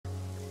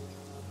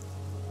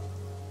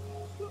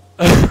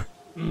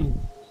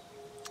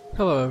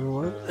Hello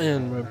everyone,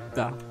 and we're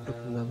back with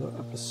another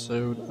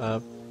episode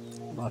of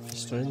Life is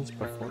Strange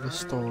Before the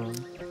Storm.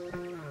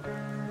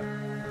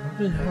 Why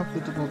do you have the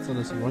default on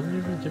this? Why didn't you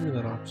even give me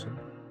that option?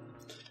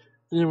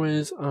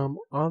 Anyways,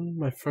 on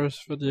my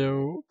first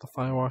video, the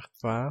Firework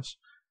Flash,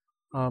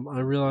 I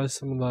realized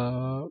some of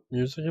the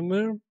music in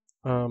there,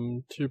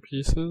 the two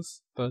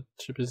pieces that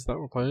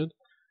were played,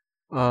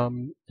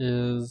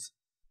 is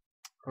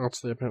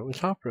actually apparently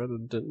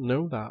copyrighted. Didn't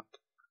know that.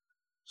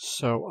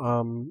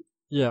 So,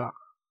 yeah.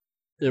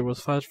 It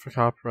was flagged for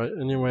copyright.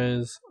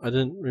 Anyways, I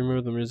didn't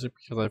remove the music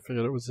because I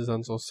figured it was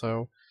essential.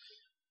 So,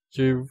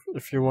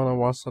 if you want to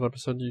watch that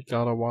episode, you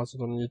gotta watch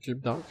it on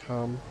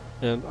YouTube.com,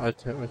 and I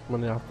can't make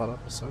money off that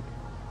episode,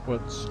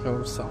 which kind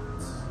of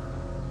sucks.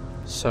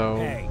 So,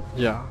 hey.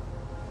 Yeah.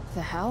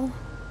 The hell?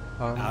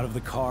 Out of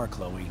the car,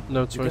 Chloe.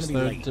 No choice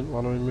there. Didn't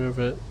want to remove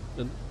it.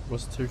 It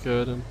was too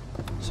good, and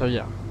so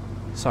yeah.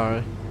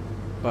 Sorry,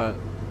 but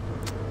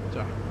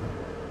yeah.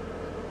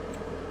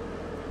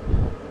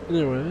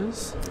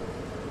 Anyways.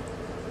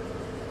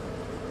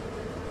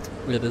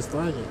 It is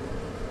lagging.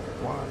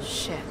 Why?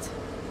 Shit.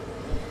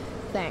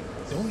 Thanks.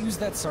 Don't use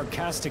that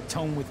sarcastic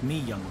tone with me,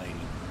 young lady.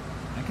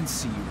 I can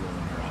see you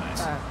rolling your eyes.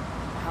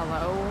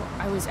 Hello?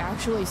 I was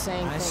actually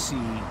saying I see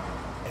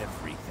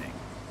everything.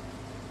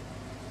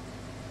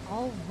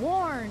 I'll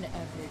warn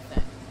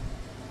everything.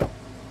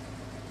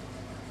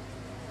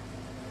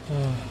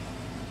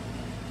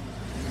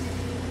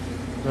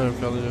 I've got to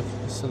go through the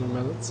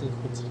cinematic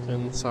sequence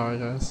again. Sorry,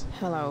 guys.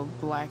 Hello,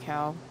 Black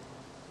Hell.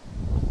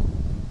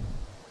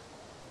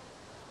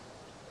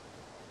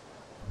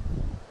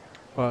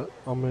 But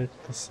I'll make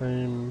the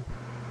same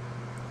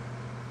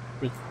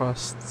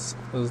requests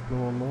as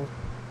normal,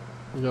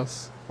 I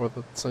guess, or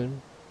the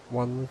same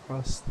one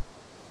request.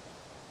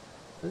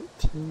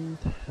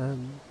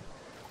 1310.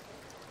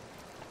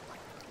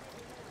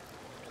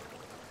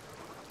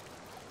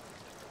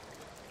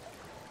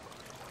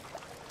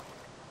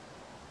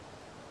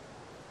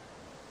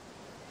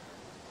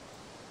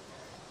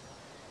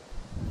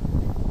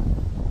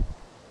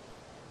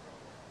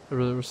 I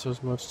really wish there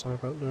was much to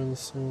talk about during the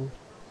scene.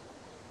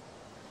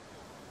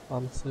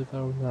 Honestly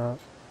though,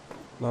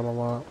 not a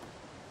lot.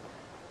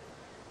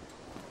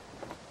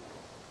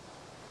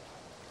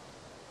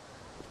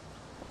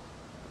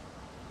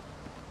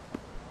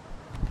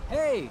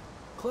 Hey,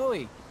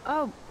 Chloe.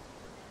 Oh,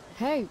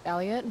 hey,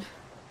 Elliot.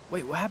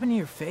 Wait, what happened to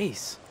your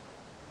face?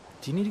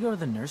 Do you need to go to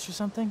the nurse or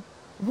something?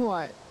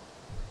 What?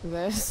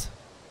 This?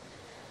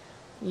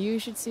 You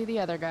should see the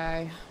other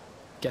guy.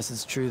 Guess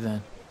it's true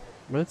then.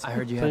 I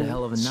heard you had a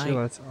hell of a night. She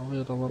likes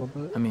Elliot a little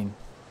bit. I mean,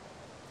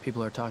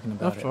 people are talking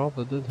about After all,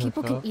 they did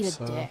People hook can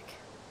eat up, a dick.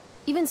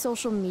 Even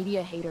social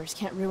media haters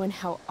can't ruin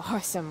how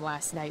awesome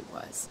last night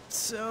was.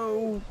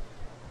 So,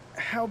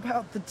 how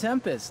about The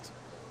Tempest?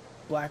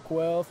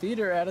 Blackwell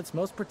Theater at its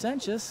most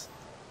pretentious.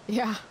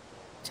 Yeah,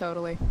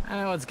 totally. I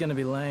know it's gonna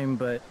be lame,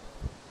 but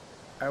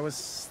I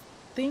was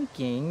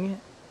thinking,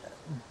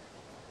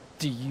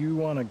 do you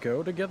want to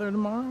go together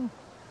tomorrow?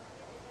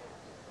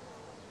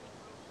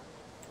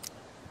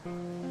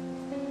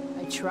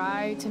 I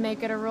try to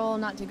make it a rule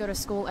not to go to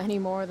school any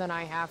more than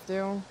I have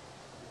to.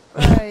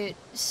 But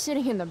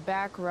sitting in the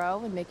back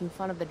row and making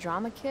fun of the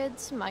drama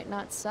kids might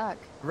not suck.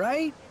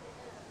 Right?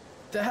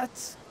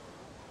 That's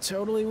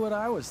totally what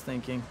I was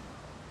thinking.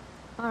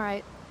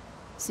 Alright.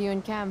 See you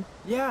in chem.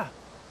 Yeah,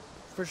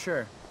 for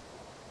sure.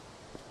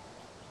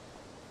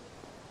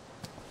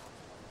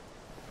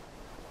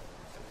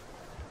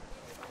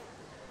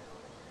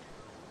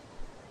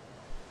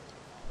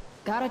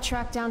 Gotta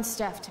track down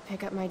Steph to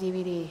pick up my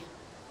DVD.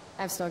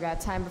 I've still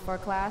got time before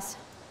class.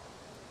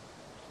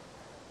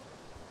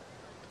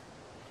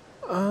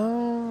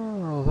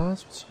 Oh,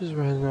 that's what she's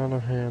writing on her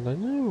hand. I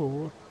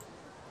knew.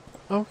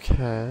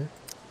 Okay.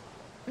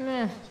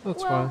 Meh.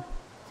 That's well,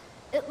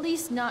 why. At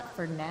least not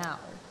for now.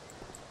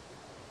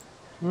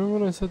 Remember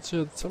when I said she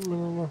had something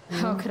on her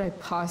hand? How could I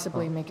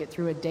possibly make it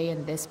through a day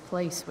in this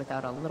place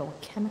without a little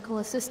chemical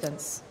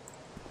assistance?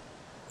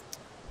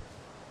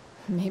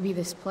 Maybe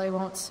this play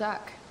won't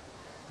suck.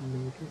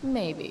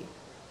 Maybe.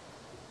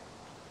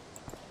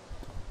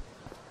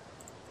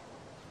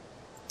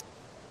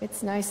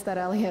 It's nice that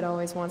Elliot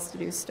always wants to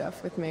do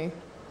stuff with me.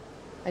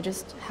 I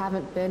just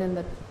haven't been in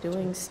the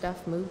doing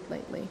stuff mood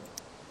lately.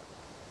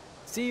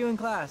 See you in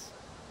class.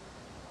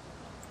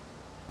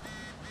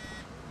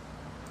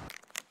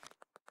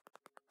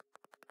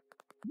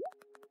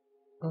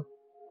 Oh.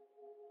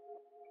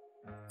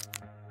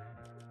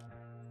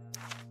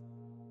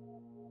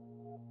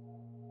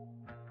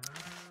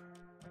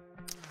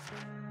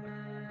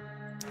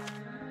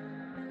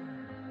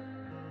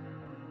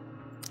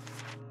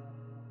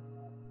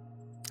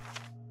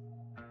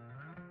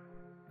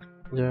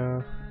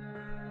 Yeah.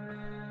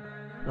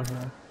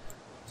 Okay.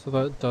 So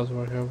that does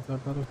work out there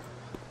better.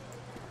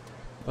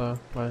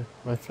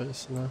 My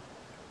face now.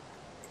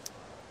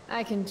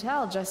 I can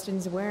tell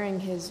Justin's wearing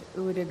his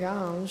eau de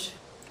gange.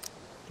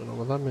 Don't know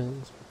what that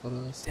means, but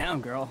that is. Damn,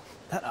 girl.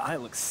 That eye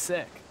looks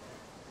sick.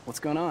 What's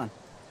going on?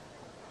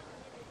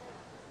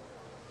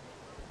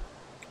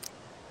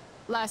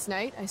 Last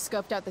night, I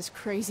scoped out this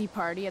crazy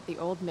party at the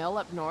old mill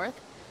up north.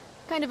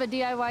 Kind of a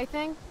DIY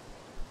thing.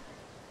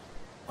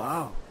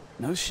 Wow,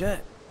 no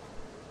shit.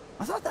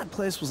 I thought that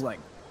place was like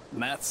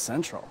meth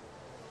central.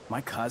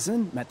 My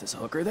cousin met this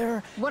hooker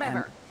there.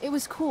 Whatever. and- It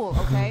was cool,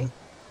 okay?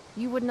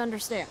 You wouldn't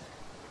understand.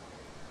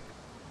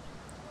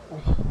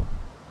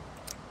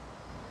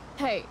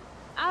 Hey,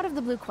 out of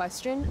the blue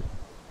question,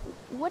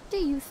 what do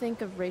you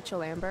think of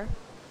Rachel Amber?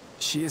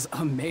 She is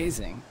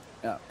amazing.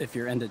 If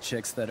you're into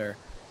chicks that are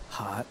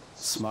hot,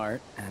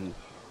 smart, and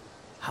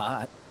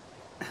hot.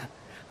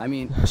 I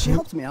mean, she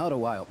helped me out a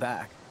while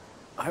back.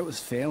 I was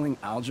failing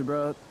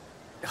algebra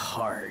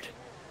hard.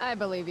 I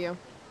believe you.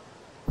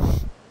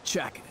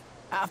 Check it.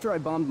 After I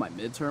bombed my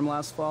midterm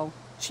last fall,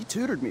 she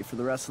tutored me for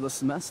the rest of the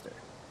semester.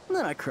 And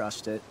then I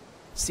crushed it.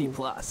 C+.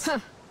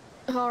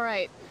 All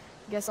right.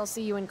 Guess I'll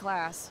see you in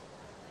class.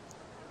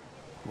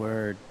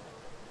 Word.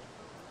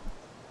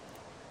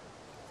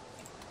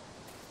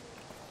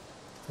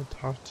 Can I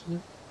talk to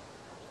you?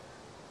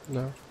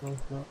 No,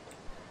 no.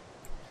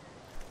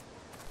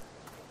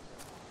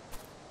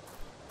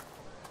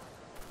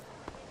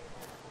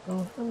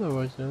 Oh, hello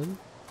again.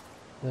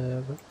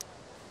 Evan.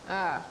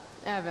 Ah,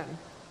 Evan.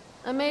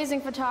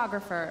 Amazing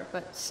photographer,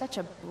 but such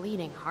a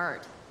bleeding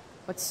heart.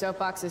 What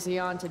soapbox is he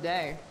on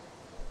today?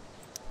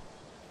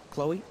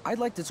 Chloe, I'd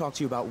like to talk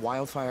to you about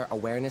wildfire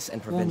awareness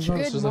and prevention.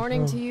 no. Good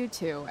morning to you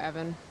too,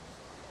 Evan.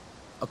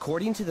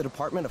 According to the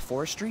Department of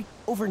Forestry,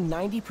 over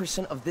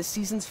 90% of this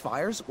season's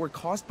fires were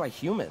caused by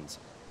humans.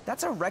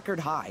 That's a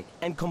record high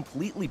and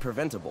completely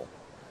preventable.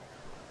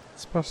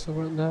 Especially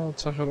right now,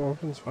 check out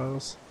Orphan's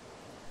files.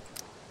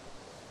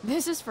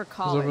 This is for There's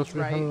over college,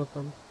 300 right? of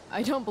them.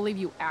 I don't believe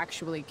you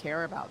actually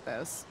care about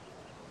this.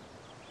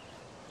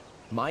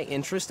 My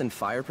interest in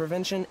fire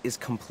prevention is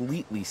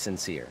completely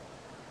sincere.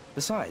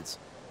 Besides,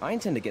 I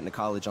intend to get into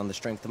college on the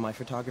strength of my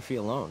photography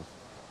alone.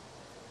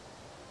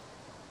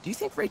 Do you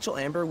think Rachel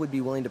Amber would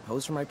be willing to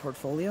pose for my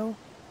portfolio?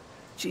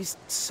 She's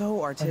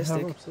so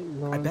artistic. absolutely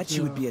no I bet she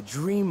would idea. be a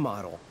dream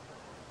model.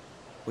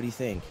 What do you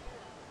think?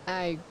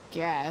 I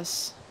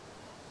guess.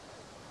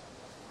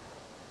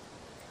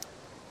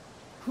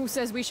 Who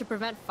says we should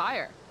prevent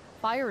fire?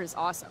 Fire is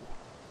awesome.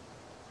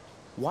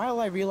 While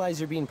I realize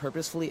you're being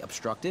purposefully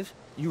obstructive,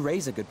 you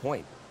raise a good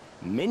point.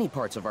 Many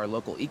parts of our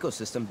local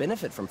ecosystem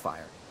benefit from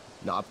fire.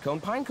 Knob-cone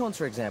pine cones,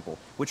 for example,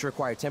 which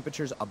require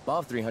temperatures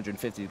above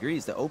 350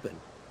 degrees to open.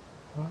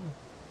 Wow.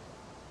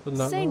 Did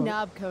not Say know that.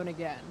 knob cone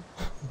again.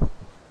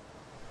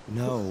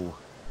 No.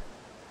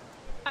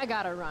 I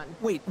gotta run.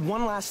 Wait,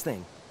 one last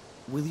thing.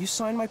 Will you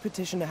sign my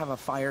petition to have a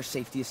fire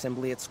safety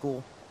assembly at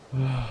school?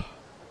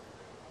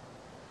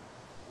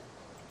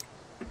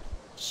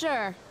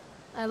 Sure.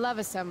 I love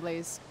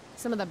assemblies.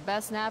 Some of the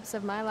best naps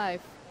of my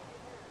life.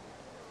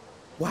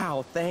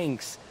 Wow,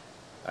 thanks.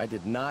 I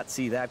did not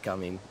see that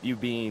coming. You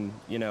being,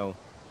 you know,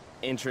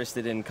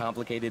 interested in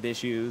complicated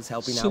issues,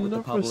 helping She out with the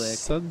never public.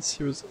 said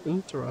she was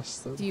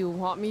interested. Do you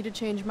want me to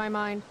change my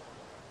mind?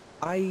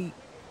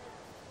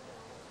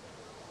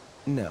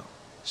 No.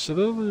 She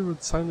literally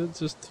would sign it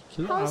just to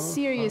get out How of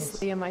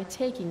seriously am I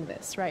taking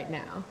this right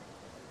now?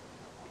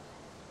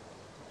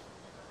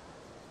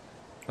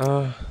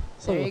 class.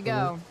 There you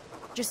go.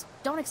 Just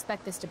don't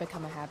expect this to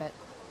become a habit.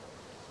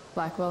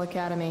 Blackwell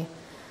Academy,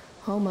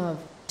 home of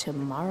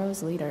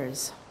tomorrow's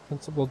leaders.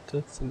 Principal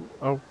Ditson.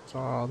 Oh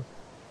god.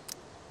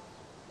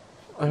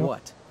 I hope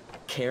What?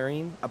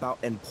 Caring about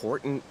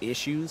important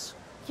issues?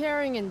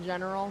 Caring in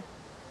general.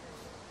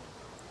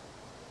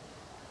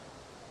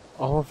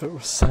 all of it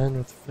was signed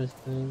with fake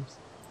names.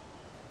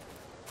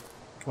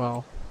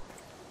 Well.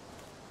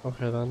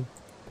 Okay then.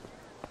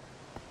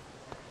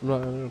 I'm not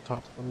gonna go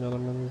talk to them yet,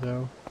 I'm gonna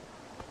go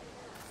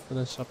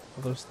finish up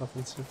other stuff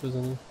and see if there's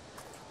any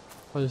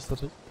place to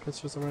take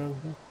pictures around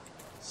here.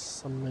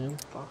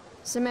 Samantha.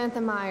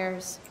 Samantha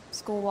Myers,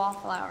 school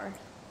wallflower.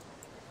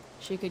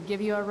 She could give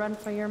you a run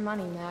for your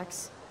money,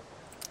 Max.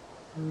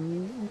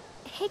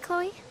 Hey,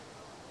 Chloe.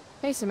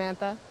 Hey,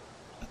 Samantha.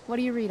 What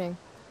are you reading?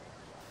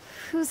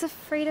 Who's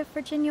Afraid of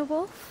Virginia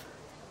Woolf?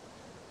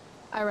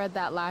 I read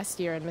that last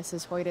year in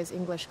Mrs. Hoyta's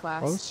English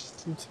class. Why does she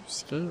seem too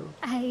scared?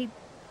 I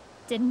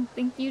didn't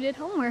think you did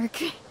homework.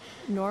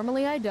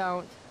 Normally I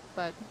don't,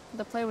 but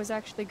the play was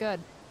actually good.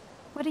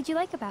 What did you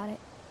like about it?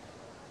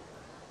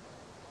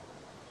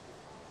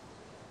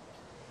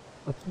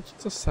 I think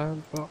it's a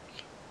sad book.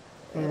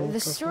 The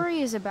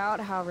story is about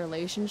how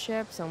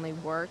relationships only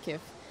work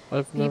if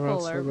I've never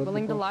people actually are read the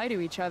willing to book. lie to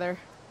each other.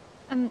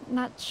 I'm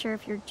not sure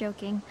if you're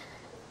joking.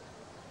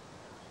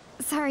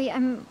 Sorry,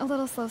 I'm a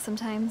little slow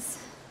sometimes.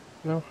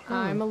 No,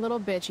 I'm a little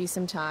bitchy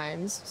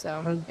sometimes,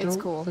 so I it's don't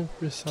cool. think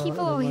we saw People it in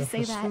always Life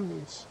say of that.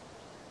 Strange.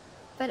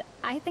 But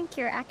I think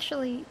you're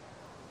actually...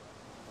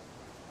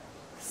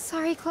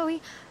 Sorry,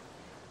 Chloe.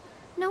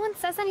 No one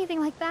says anything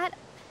like that.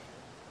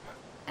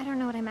 I don't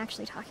know what I'm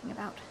actually talking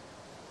about.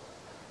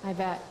 I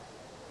bet.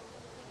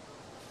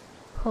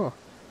 Huh.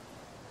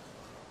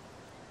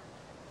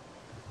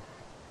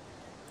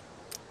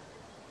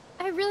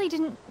 I really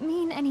didn't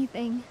mean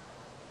anything.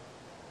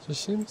 She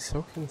seems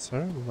so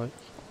concerned, like,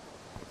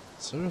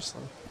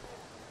 seriously.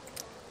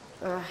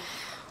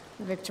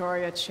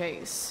 Victoria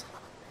Chase.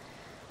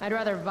 I'd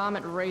rather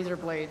vomit razor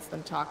blades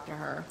than talk to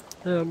her.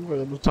 Yeah, I'm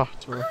going to talk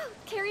to her.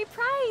 Carrie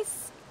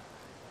Price!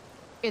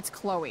 It's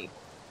Chloe.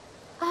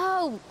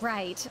 Oh,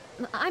 right.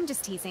 I'm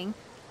just teasing.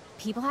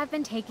 People have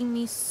been taking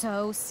me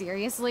so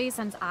seriously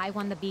since I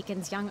won the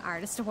Beacon's Young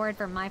Artist Award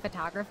for my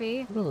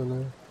photography. Really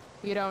no.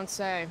 You don't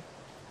say.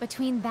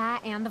 Between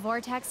that and the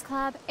Vortex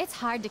Club, it's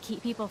hard to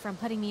keep people from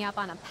putting me up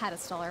on a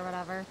pedestal or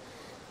whatever.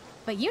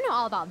 But you know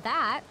all about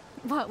that.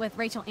 What with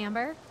Rachel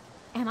Amber?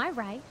 Am I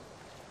right?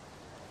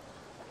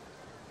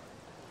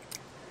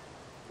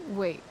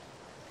 Wait.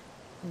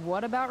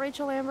 What about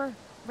Rachel Amber?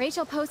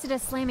 Rachel posted a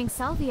slamming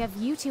selfie of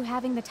you two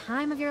having the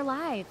time of your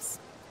lives.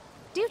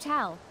 Do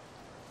tell.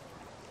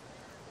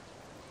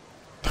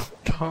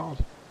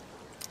 God.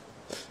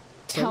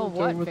 Tell Don't go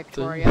what, with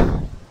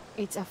Victoria?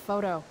 It's a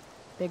photo.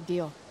 Big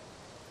deal.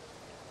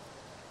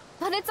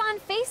 But it's on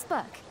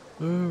Facebook.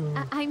 Ooh.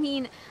 I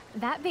mean,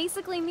 that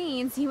basically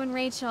means you and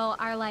Rachel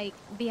are like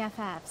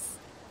BFFs.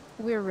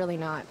 We're really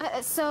not.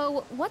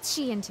 So, what's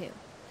she into?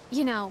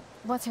 You know,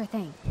 what's her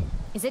thing?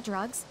 Is it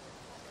drugs?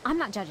 I'm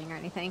not judging or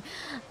anything.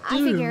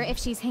 I figure if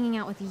she's hanging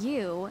out with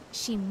you,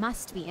 she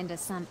must be into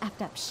some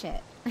effed up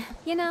shit.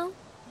 You know?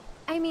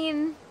 I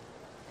mean,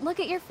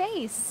 look at your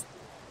face.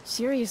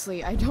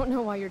 Seriously, I don't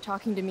know why you're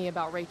talking to me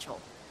about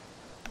Rachel.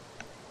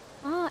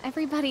 Oh,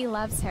 everybody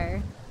loves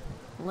her.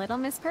 Little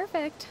Miss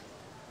Perfect.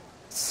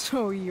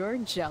 So you're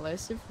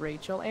jealous of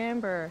Rachel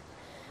Amber.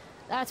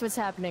 That's what's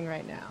happening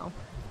right now.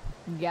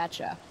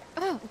 Gotcha.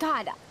 Oh,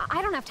 God,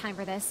 I don't have time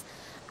for this.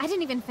 I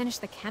didn't even finish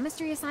the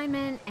chemistry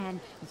assignment, and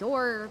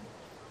you're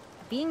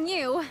being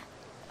you.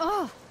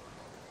 Oh.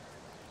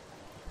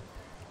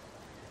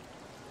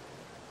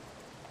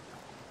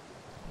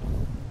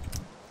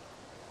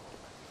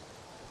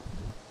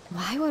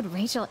 Why would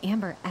Rachel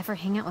Amber ever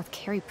hang out with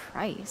Carrie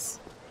Price?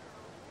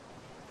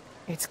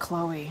 It's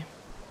Chloe.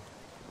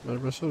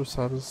 Maybe I should have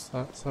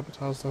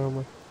sabotaged her.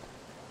 Like,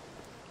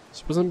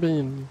 she wasn't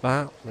being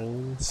that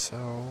mean,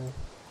 so.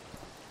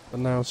 But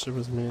now she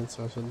was mean,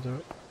 so I shouldn't do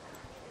it.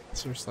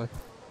 Seriously.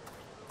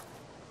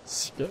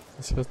 Skip.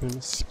 This guy's name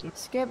is Skip.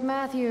 Skip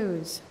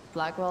Matthews,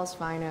 Blackwell's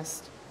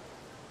finest.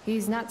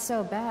 He's not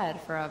so bad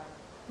for a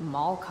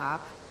mall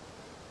cop.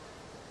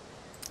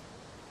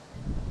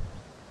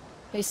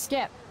 Hey,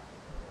 Skip.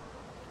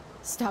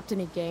 Stopped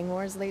any gang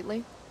wars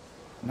lately?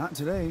 Not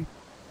today.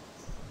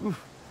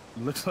 Oof.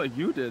 Looks like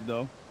you did,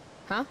 though.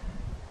 Huh?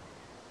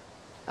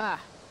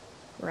 Ah,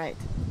 right.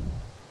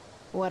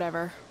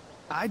 Whatever.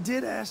 I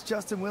did ask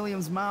Justin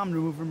Williams' mom to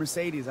move her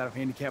Mercedes out of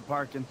handicap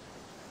parking.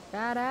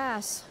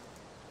 Badass.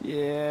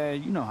 Yeah,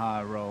 you know how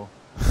I roll.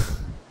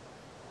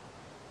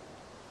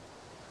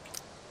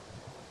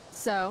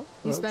 So,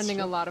 you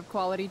spending a lot of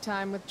quality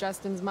time with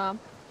Justin's mom?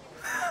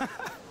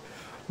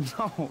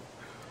 No.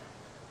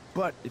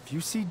 But if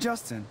you see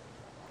Justin,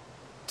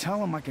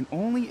 tell him I can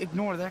only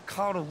ignore that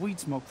cloud of weed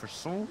smoke for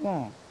so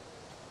long.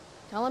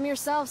 Tell him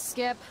yourself,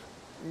 Skip.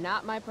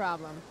 Not my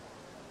problem.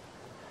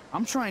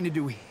 I'm trying to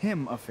do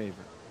him a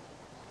favor.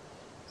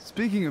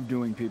 Speaking of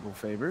doing people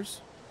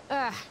favors...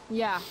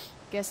 Yeah.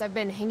 Guess I've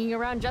been hanging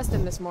around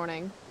Justin this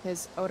morning.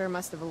 His odor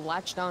must have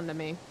latched onto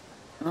me.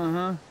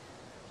 Uh-huh.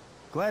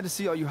 Glad to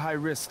see all you high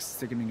risks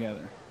sticking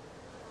together.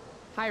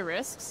 High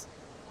risks?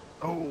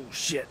 Oh,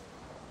 shit.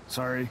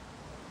 Sorry.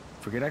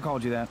 Forget I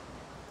called you that.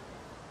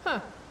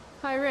 Huh.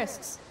 High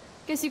risks.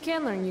 Guess you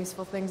can learn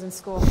useful things in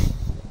school.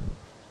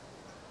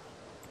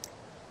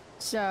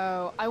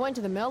 So, I went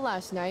to the mill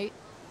last night.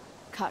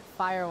 Caught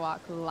Firewalk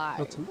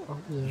live.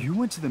 Yeah. You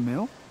went to the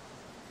mill?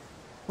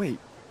 Wait,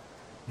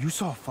 you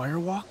saw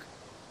Firewalk?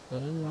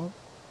 Yeah.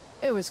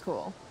 It was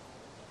cool.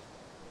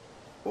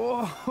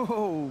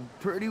 Whoa,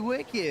 pretty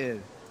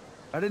wicked.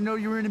 I didn't know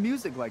you were into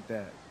music like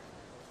that.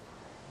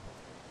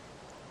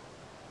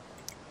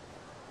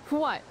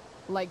 What?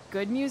 Like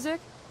good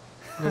music?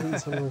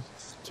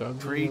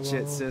 Preach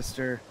it,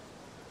 sister.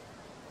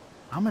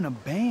 I'm in a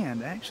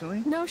band,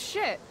 actually. No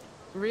shit.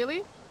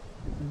 Really?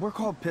 We're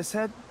called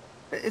Pisshead.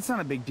 It's not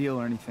a big deal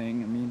or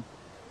anything.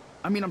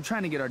 I mean, I'm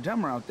trying to get our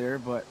demo out there,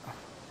 but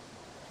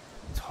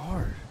it's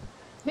hard.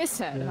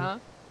 Pisshead, huh?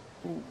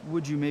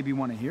 Would you maybe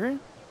want to hear it?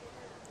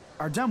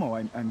 Our demo,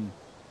 I mean.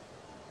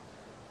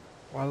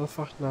 Why the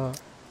fuck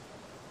not?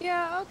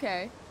 Yeah,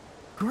 okay.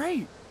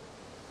 Great.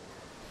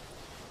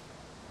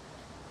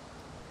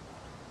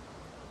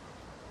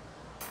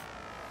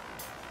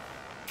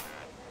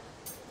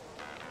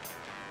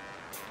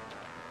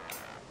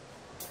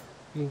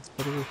 It's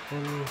better with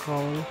one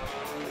calling.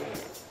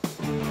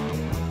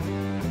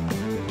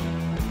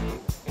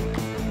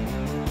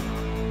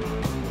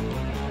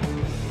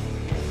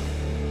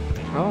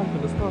 Oh,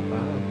 but it's not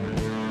bad.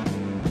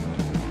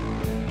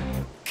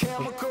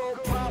 Chemical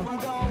problem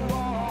gone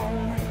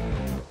wrong.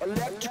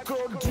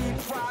 Electrical deep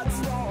fried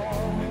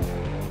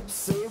storm.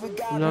 Say we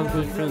got I'm not a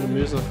big fan of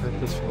music like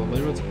this for the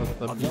lyrics, but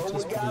the beat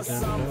is pretty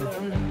damn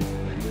good.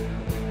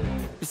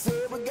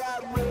 Say we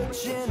got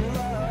rich in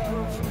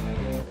love.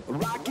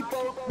 Rocky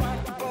boat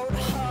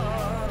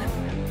hard.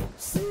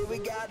 Say we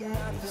got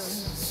nothing.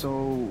 So,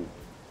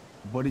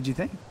 what did you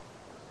think?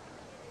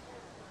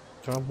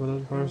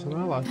 confident person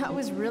I like. That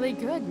was really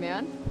good,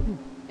 man.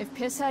 If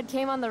Pisshead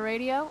came on the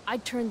radio,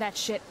 I'd turn that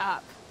shit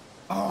up.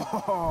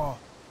 Oh,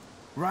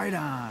 right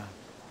on.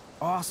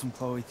 Awesome,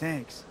 Chloe,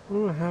 thanks. I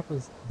wonder what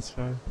happens to this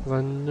guy, because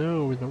I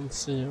know we don't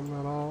see him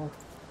at all.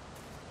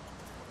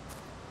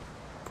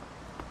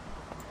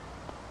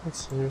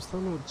 Let's see, we're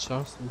still with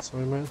Justin, so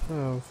we might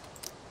have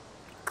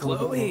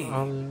Chloe,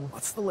 audio.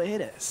 what's the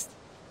latest?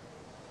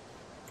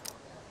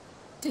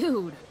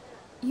 Dude,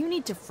 you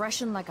need to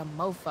freshen like a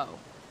mofo.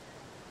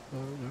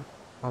 Yeah,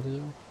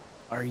 audio.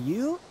 Are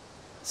you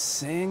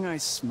saying I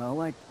smell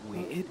like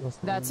weed?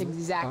 That's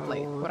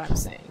exactly what I'm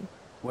saying.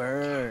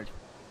 Word.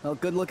 Well,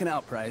 good looking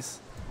out, Price.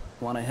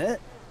 Want a hit?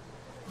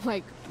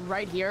 Like,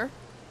 right here?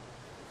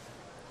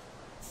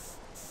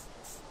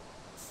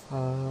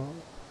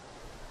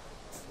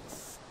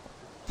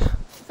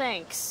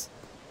 Thanks.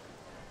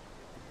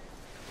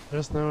 I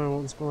guess now I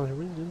won't smell like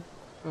weed.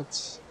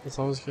 That's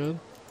always good.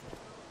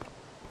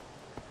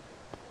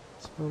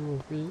 Smelling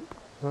like weed,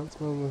 not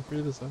smelling like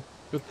weed is a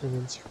good thing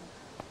in school.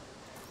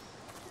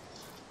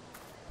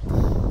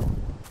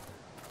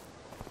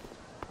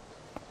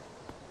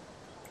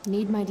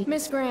 Need my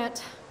Miss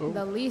Grant,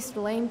 the least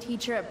lame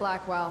teacher at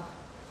Blackwell.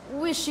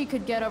 Wish she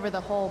could get over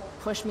the whole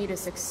push me to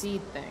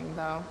succeed thing,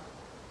 though.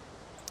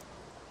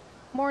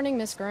 Morning,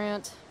 Miss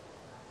Grant.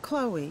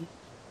 Chloe,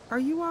 are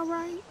you all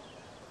right?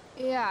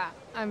 Yeah,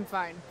 I'm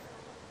fine.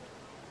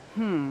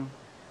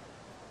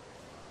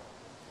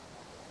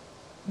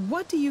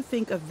 What do you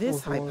think of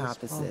this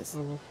hypothesis?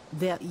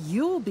 That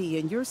you'll be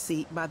in your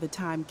seat by the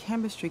time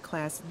chemistry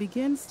class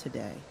begins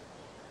today?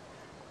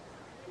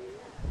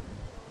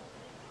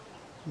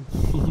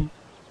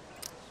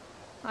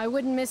 I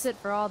wouldn't miss it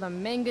for all the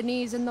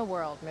manganese in the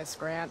world, Miss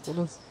Grant. What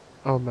is...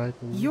 Oh,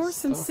 manganese Your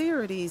stuff.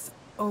 sincerity's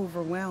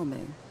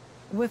overwhelming.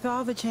 With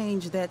all the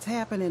change that's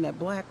happening at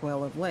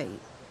Blackwell of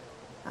late,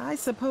 I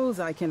suppose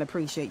I can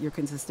appreciate your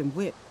consistent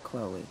wit,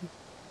 Chloe.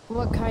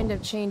 What kind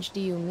of change do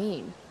you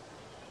mean?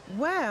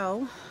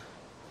 Well,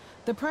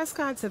 the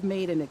Prescotts have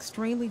made an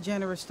extremely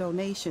generous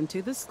donation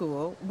to the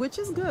school, which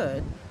is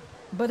good,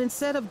 but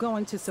instead of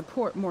going to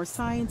support more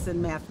science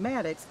and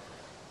mathematics,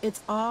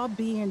 it's all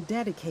being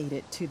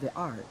dedicated to the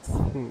arts.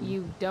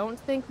 You don't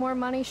think more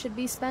money should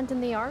be spent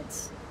in the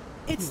arts?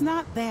 It's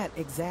not that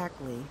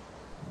exactly.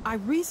 I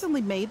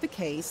recently made the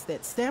case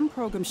that STEM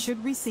programs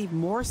should receive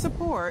more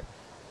support,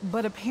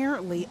 but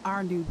apparently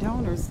our new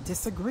donors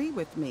disagree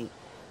with me.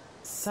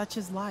 Such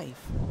is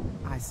life,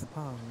 I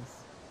suppose.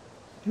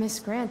 Miss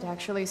Grant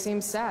actually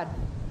seems sad.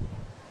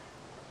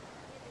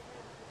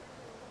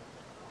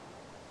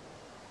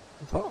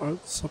 I thought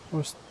art's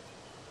supposed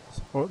to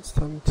support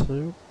STEM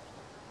too,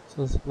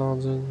 since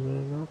technology is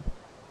moving up.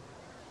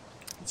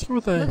 Let's go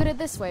with A. Look at it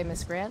this way,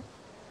 Miss Grant.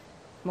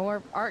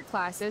 More art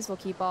classes will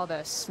keep all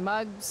the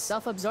smug,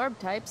 self-absorbed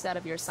types out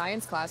of your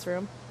science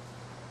classroom.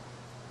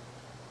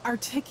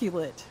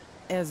 Articulate,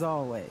 as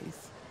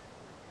always.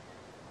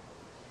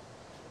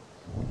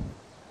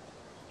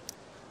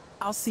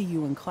 I'll see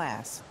you in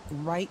class,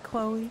 right,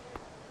 Chloe?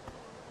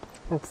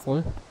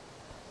 Hopefully.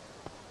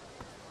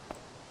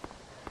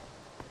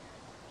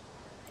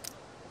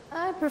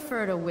 I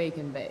prefer to wake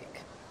and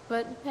bake.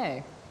 But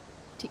hey,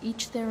 to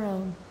each their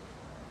own.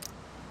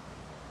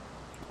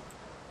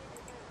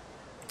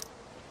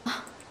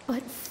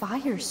 But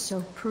fire's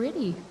so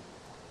pretty.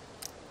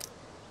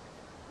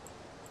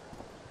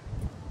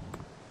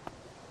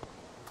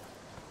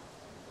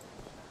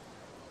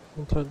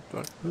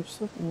 Anti-drug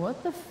booster?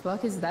 What the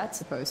fuck is that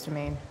supposed to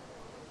mean?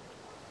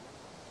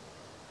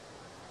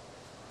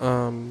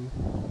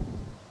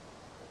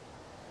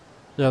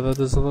 Yeah, that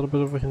is a little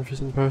bit of a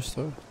confusing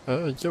poster.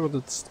 I get what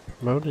it's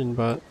promoting,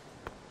 but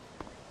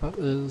that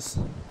is...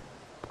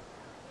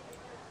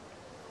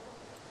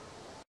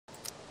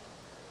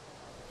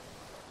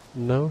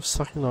 No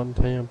sucking on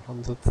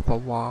tampons, it's the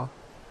law.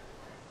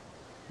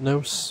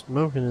 No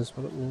smoking is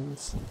what it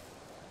means.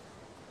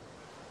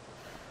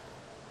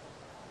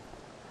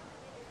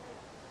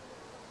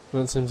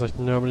 And it seems like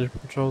nobody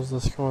patrols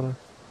this corner.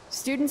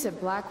 Students at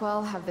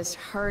Blackwell have this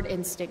herd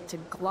instinct to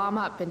glom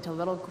up into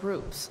little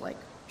groups, like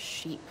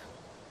sheep.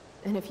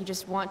 And if you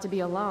just want to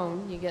be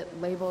alone, you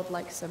get labeled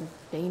like some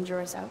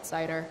dangerous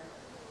outsider.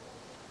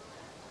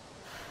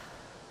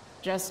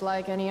 Just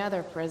like any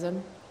other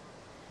prison.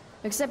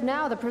 Except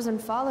now the prison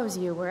follows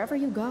you wherever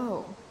you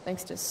go,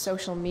 thanks to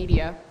social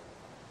media.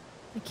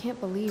 I can't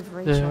believe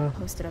Rachel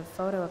posted a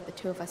photo of the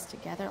two of us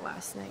together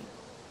last night.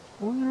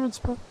 What are you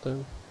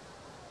expecting?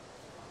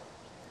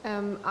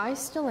 Am I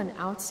still an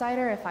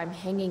outsider if I'm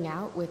hanging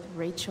out with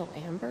Rachel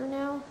Amber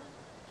now?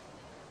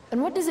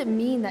 And what does it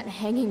mean that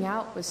hanging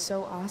out was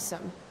so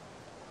awesome?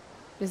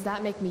 Does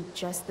that make me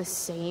just the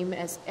same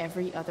as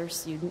every other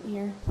student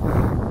here?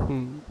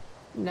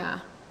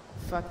 Nah,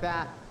 fuck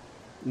that.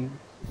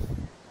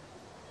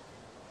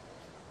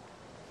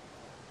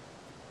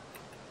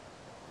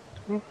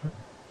 Okay.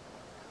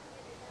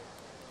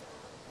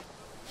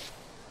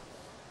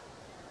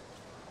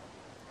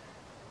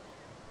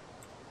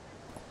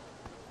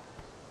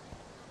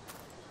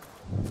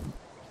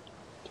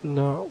 Do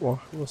not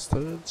walk on the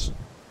stage.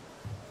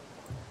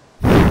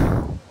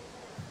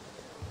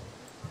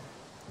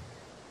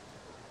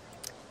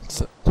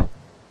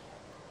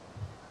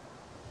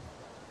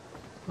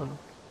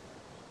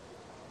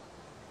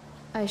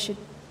 I should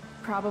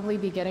probably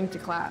be getting to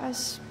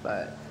class,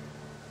 but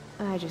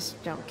I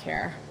just don't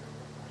care.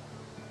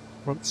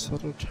 What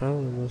sort of town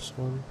in this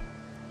one?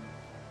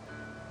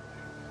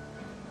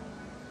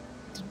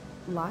 Did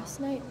last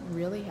night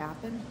really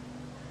happen?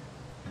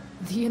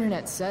 The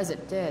internet says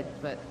it did,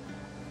 but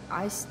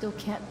I still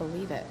can't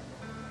believe it.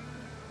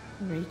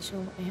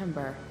 Rachel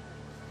Amber.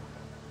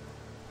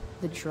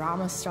 The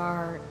drama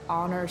star,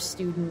 honor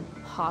student,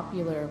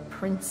 popular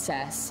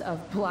princess of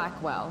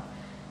Blackwell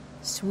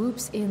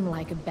swoops in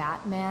like a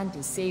Batman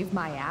to save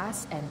my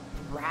ass and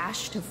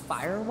thrash to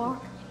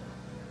Firewalk?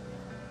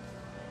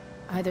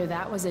 Either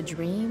that was a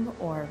dream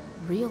or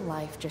real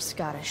life just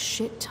got a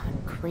shit ton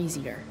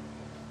crazier.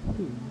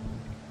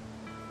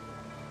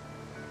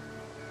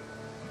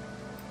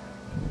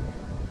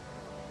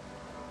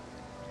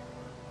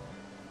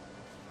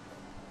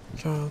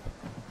 God.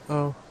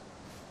 Oh.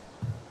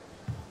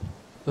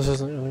 This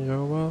isn't gonna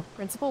go well.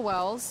 Principal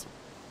Wells.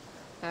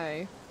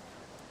 Hey.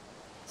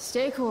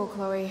 Stay cool,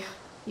 Chloe.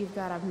 You've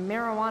got a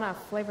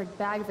marijuana-flavored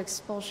bag of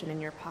expulsion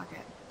in your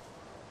pocket.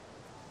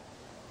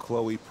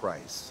 Chloe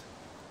Price.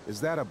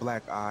 Is that a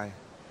black eye?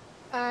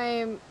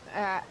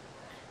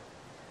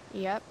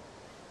 Yep.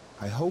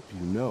 I hope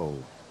you know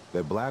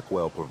that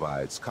Blackwell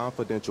provides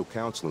confidential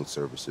counseling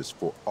services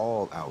for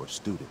all our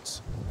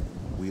students.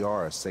 We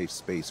are a safe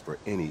space for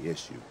any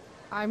issue.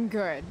 I'm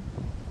good.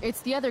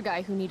 It's the other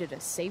guy who needed a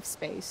safe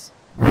space.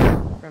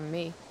 From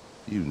me.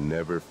 You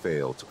never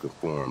fail to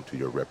conform to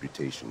your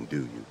reputation,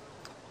 do you?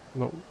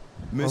 No.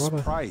 Miss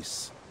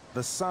Price,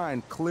 the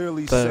sign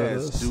clearly There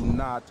it says is. do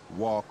not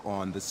walk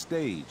on the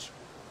stage.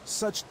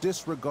 Such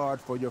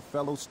disregard for your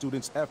fellow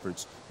students'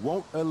 efforts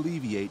won't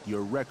alleviate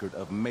your record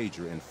of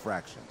major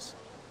infractions.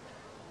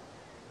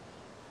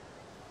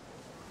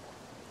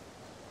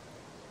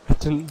 I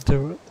didn't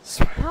do it.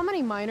 How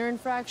many minor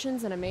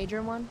infractions and a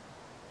major one?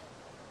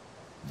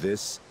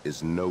 This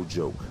is no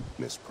joke,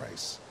 Miss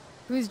Price.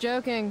 Who's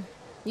joking?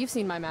 You've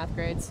seen my math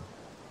grades.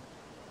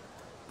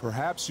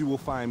 Perhaps you will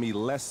find me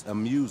less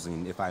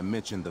amusing if I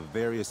mention the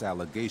various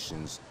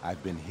allegations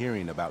I've been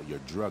hearing about your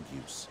drug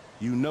use.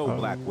 You know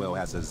Blackwell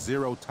has a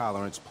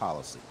zero-tolerance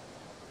policy.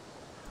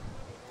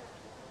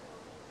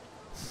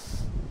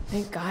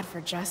 Thank God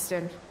for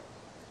Justin.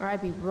 Or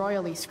I'd be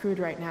royally screwed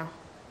right now.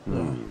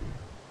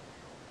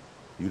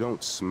 You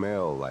don't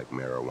smell like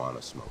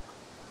marijuana smoke.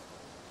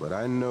 But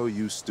I know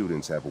you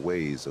students have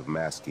ways of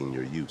masking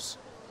your use.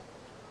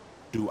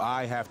 Do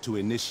I have to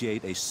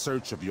initiate a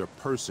search of your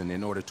person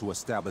in order to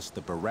establish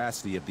the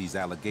veracity of these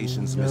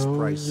allegations, Miss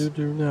Price? No, you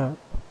do not.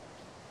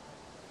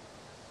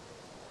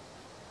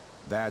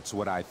 That's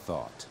what I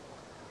thought.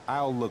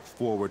 I'll look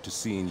forward to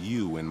seeing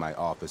you in my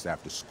office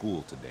after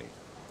school today.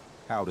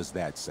 How does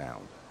that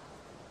sound?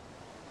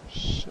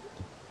 Shit.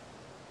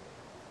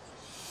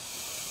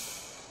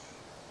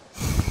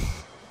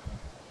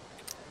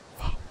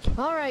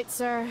 All right,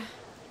 sir.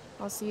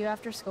 I'll see you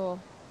after school.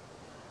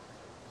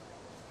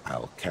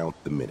 I'll count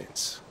the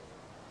minutes.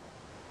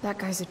 That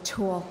guy's a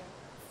tool.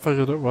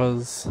 Figured it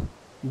was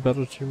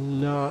better to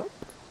not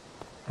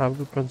have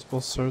the principal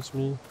search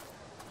me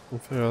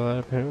and figure that I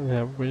apparently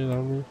have weight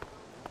on me.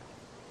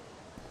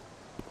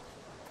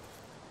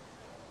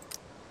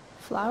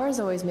 Flowers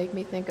always make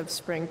me think of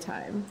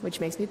springtime, which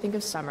makes me think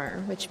of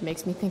summer, which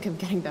makes me think of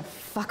getting the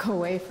fuck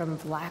away from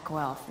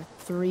Blackwell for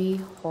 3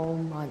 whole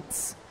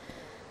months.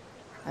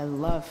 I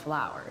love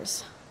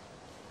flowers.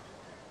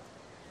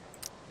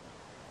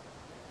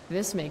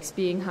 This makes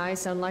being high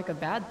sound like a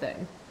bad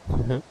thing.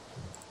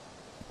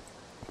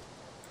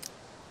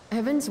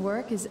 Evan's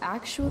work is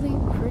actually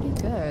pretty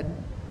good.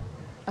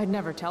 I'd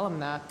never tell him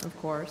that, of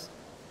course.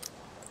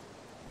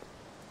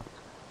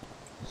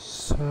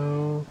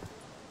 So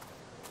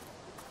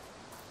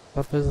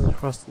that begs the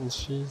question.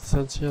 She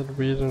said she had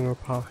weed in her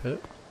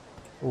pocket.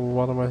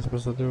 What am I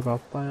supposed to do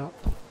about that?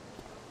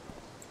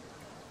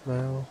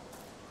 Now.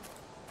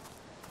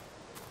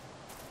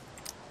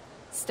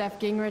 Steph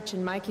Gingrich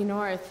and Mikey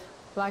North,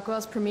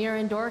 Blackwell's premier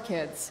indoor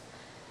kids.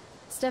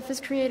 Steph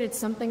has created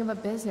something of a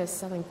business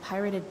selling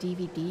pirated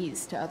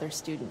DVDs to other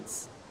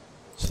students.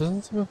 She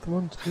doesn't seem like the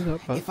one to do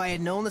that, but If I had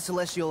known the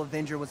Celestial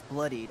Avenger was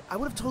bloodied, I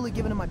would have totally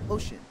given him my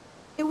potion.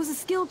 It was a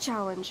skill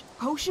challenge.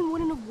 Potion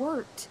wouldn't have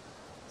worked.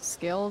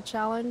 Skill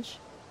challenge?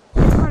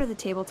 It's part of the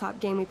tabletop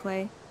game we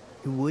play.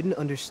 You wouldn't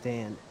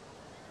understand.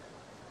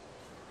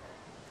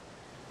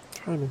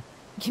 try me.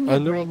 Give me I a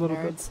know a break, little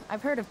nerds.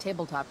 I've heard of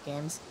tabletop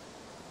games.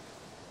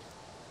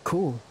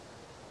 Cool.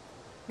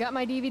 Got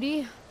my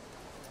DVD?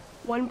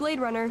 One Blade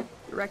Runner,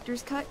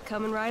 director's cut,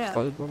 coming right up.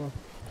 Blade Runner,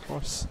 of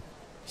course.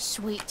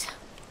 Sweet.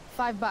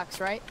 $5,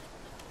 right?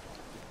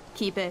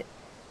 Keep it.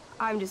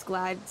 I'm just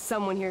glad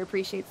someone here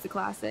appreciates the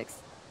classics.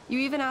 You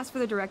even asked for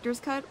the director's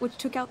cut, which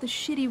took out the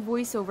shitty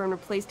voiceover and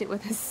replaced it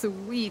with a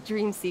sweet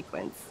dream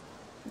sequence.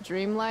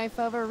 Dream life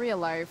over real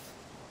life.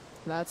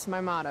 That's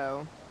my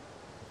motto.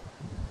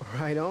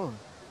 Right on.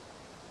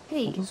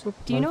 Hey, What does it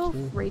do you know like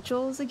if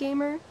Rachel's a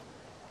gamer?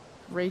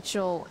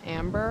 Rachel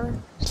Amber?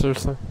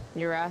 Seriously.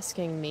 You're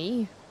asking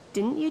me?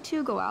 Didn't you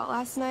two go out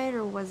last night,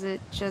 or was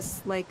it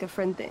just like a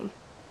friend thing?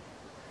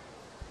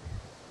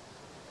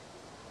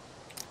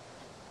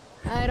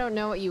 I don't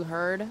know what you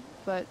heard,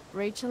 but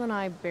Rachel and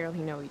I barely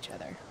know each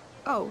other.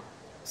 Oh,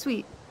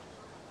 sweet.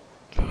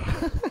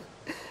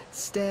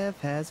 Steph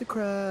has a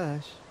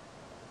crush.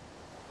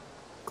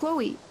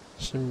 Chloe,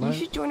 She you might.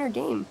 should join our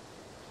game.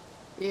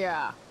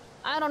 Yeah.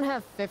 I don't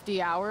have 50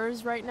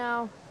 hours right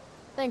now.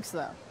 Thanks,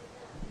 though.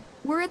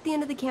 We're at the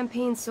end of the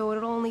campaign, so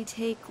it'll only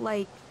take,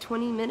 like,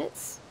 20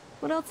 minutes.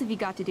 What else have you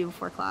got to do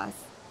before class?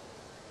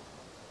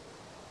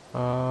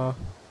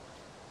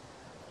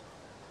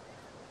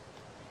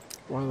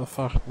 Why the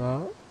fuck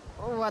not?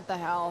 What the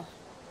hell?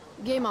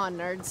 Game on,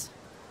 nerds.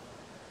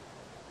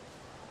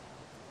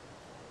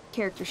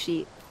 Character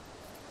sheet.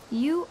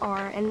 You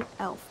are an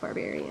elf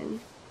barbarian.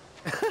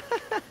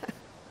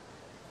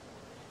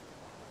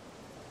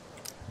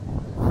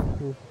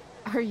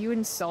 Are you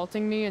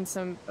insulting me in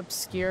some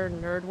obscure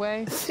nerd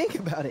way? Think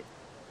about it.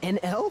 An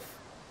elf?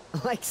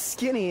 Like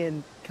skinny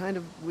and kind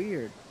of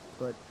weird,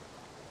 but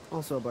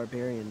also a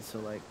barbarian, so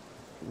like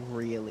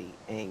really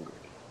angry.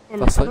 In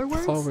That's other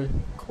like words, Chloe.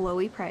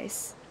 Chloe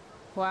Price.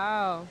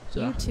 Wow,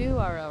 Yeah. you two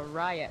are a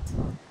riot.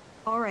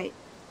 Alright,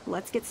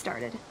 let's get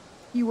started.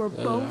 You are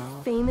both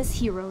Yeah. famous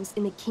heroes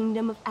in the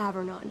kingdom of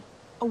Avernon,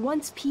 a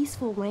once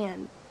peaceful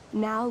land,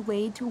 now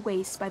laid to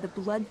waste by the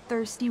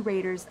bloodthirsty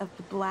raiders of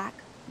the Black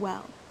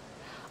Well.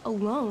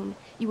 Alone,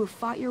 you have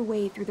fought your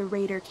way through the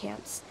raider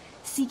camps,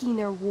 seeking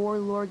their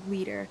warlord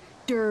leader,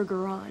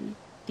 Durgaron,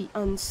 the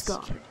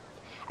Unscarred.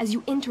 As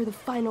you enter the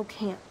final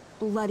camp,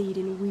 bloodied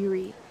and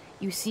weary,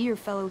 you see your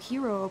fellow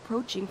hero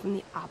approaching from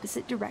the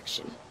opposite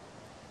direction.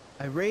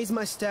 I raise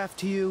my staff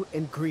to you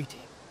in greeting.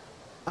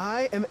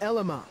 I am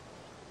Elamon,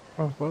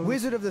 Oh, well.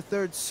 Wizard of the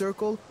Third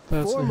Circle,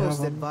 That's a foremost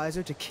heaven.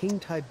 advisor to King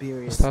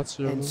Tiberius, That's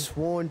your and name.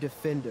 sworn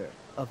defender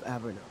of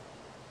Avernon.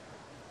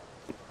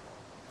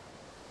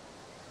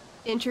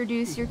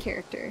 Introduce your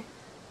character.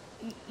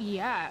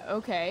 Yeah,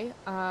 okay.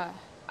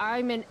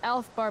 I'm an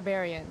elf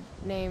barbarian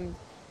named,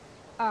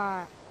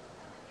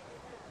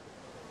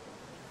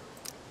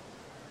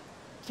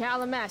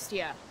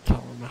 Calamastia.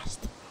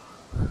 Calamast.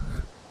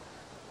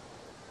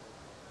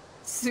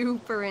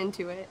 Super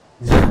into it.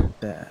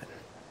 Bad.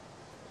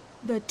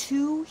 The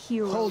two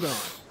heroes. Hold on.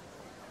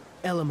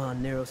 Elamon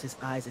narrows his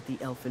eyes at the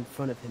elf in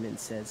front of him and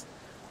says,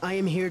 I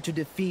am here to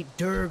defeat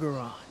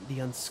Durgaron, the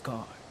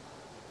Unscarred.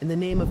 In the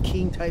name of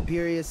King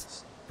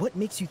Tiberius, what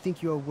makes you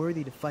think you are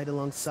worthy to fight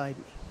alongside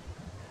me?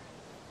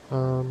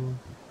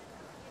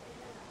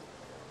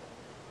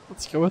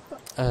 Let's go with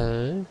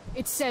A.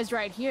 It says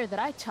right here that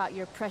I taught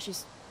your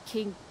precious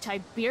King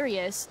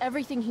Tiberius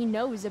everything he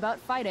knows about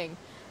fighting.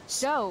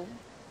 So,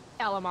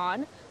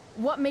 Elamon,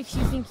 what makes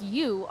you think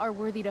you are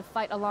worthy to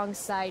fight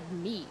alongside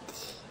me?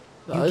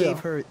 You gave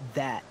her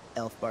that,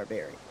 elf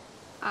barbarian.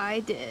 I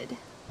did.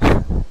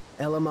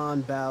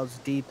 Elamon bows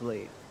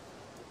deeply.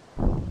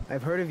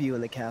 I've heard of you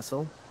in the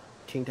castle.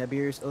 King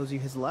Tiberius owes you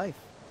his life.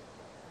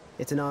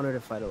 It's an honor to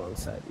fight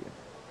alongside you.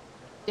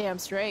 Damn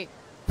straight.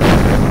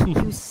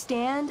 You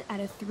stand at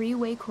a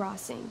three-way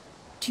crossing.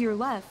 To your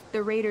left,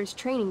 the raiders'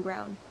 training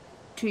ground.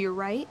 To your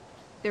right,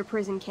 their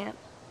prison camp.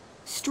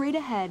 Straight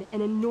ahead,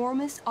 an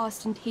enormous,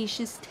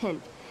 ostentatious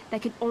tent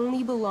that could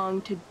only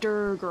belong to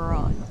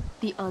Durgaron,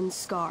 the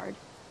Unscarred.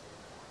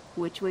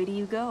 Which way do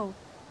you go?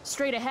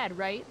 Straight ahead,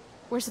 right?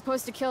 We're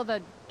supposed to kill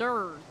the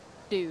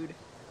dude.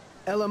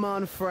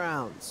 Elamon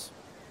frowns.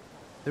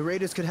 The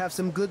raiders could have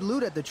some good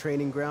loot at the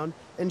training ground,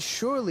 and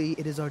surely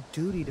it is our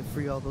duty to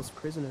free all those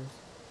prisoners.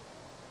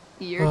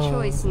 Your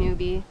choice,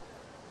 newbie.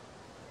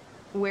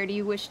 Where do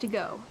you wish to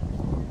go?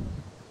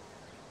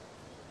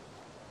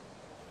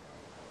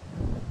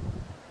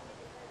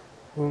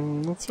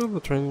 Let's go to the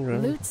training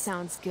ground. Loot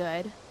sounds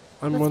good.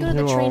 I'm Let's one go to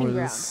the who training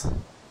always.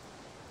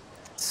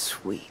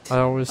 Sweet. I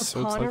always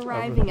search Upon like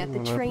arriving at the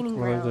everything training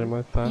when I do ground,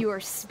 like that. you are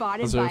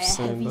spotted As by a I've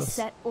seen this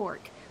heavy-set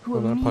orc who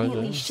when I play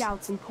immediately games.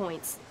 shouts and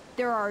points.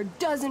 There are a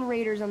dozen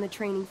raiders on the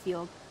training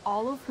field,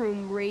 all of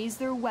whom raise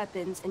their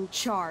weapons and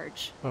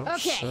charge. Oh Okay.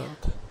 shit.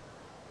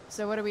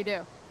 So what do we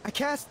do? I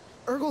cast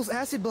Urgel's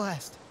Acid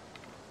Blast.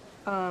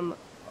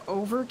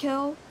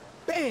 Overkill?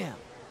 Bam!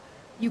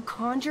 You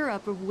conjure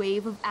up a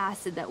wave of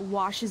acid that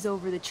washes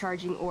over the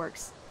charging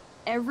orcs.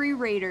 Every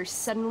raider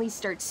suddenly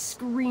starts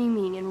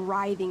screaming and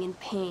writhing in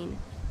pain.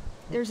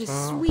 There's a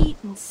sweet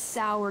and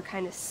sour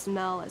kind of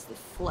smell as the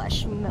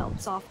flesh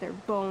melts off their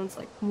bones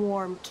like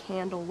warm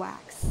candle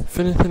wax. If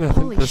anything, I think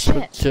Holy this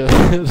would shit.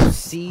 get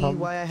See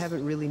why I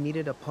haven't really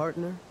needed a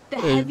partner? The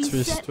AIDS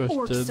heavy-set orc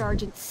restricted.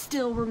 sergeant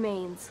still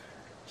remains.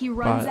 He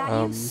runs By,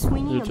 at you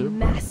swinging a YouTube.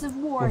 massive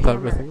war with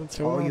hammer. everything that's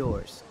going All on.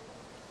 yours.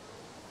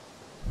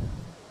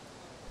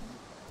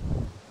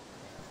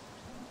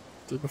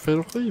 Do the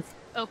fatal cleave.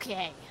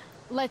 Okay,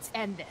 let's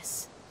end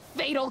this.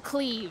 Fatal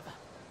cleave.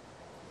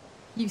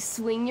 You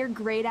swing your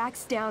great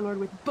axe downward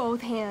with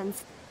both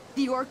hands.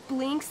 The orc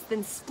blinks,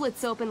 then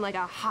splits open like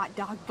a hot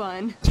dog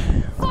bun.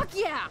 Fuck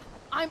yeah!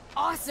 I'm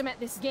awesome at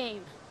this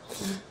game.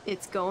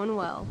 It's going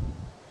well.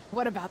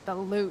 What about the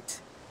loot?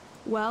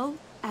 Well,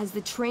 as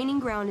the training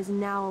ground is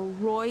now a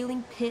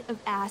roiling pit of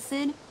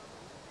acid,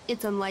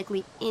 it's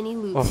unlikely any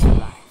loot Oh.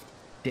 survived.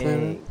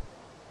 Dang.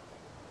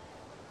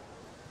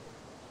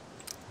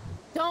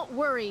 Don't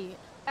worry,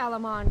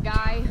 Alamon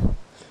guy.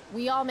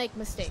 We all make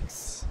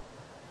mistakes.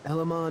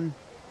 Elamon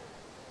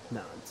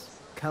nods.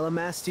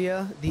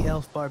 Calamastia, the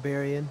elf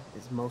barbarian,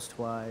 is most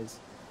wise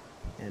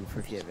and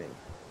forgiving.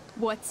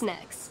 What's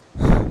next?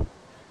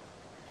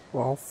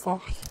 Well,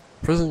 fuck.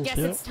 Prison Guess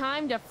camp. it's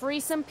time to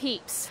free some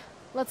peeps.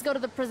 Let's go to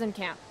the prison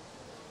camp.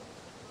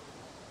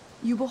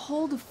 You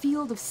behold a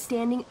field of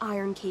standing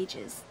iron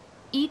cages,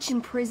 each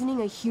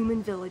imprisoning a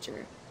human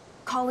villager,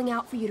 calling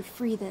out for you to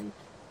free them.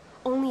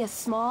 Only a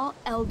small,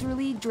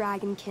 elderly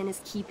dragonkin is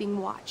keeping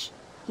watch.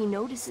 He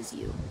notices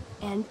you,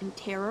 and in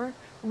terror,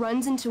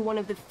 runs into one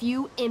of the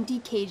few empty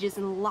cages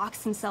and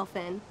locks himself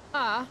in.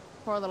 Ah,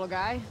 poor little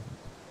guy.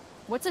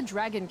 What's a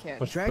dragonkin?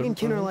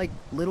 Dragonkin are like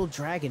little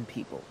dragon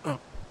people. Oh.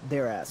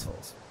 They're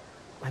assholes.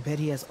 I bet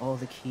he has all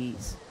the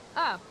keys.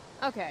 Oh,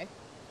 okay.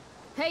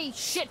 Hey,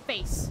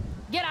 shitface!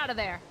 Get out of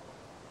there!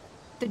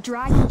 The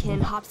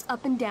dragonkin hops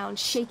up and down,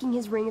 shaking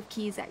his ring of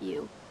keys at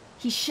you.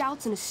 He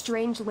shouts in a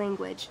strange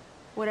language.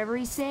 Whatever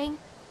he's saying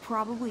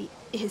probably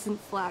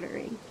isn't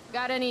flattering.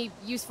 Got any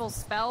useful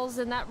spells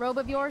in that robe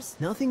of yours?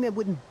 Nothing that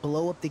wouldn't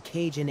blow up the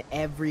cage and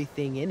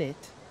everything in it.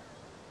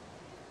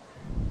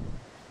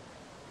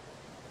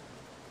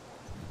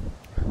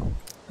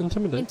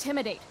 Intimidate.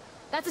 Intimidate.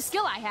 That's a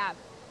skill I have.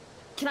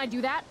 Can I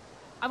do that?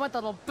 I want the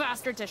little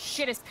bastard to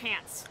shit his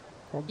pants.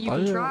 Oh, You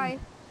can damn. try.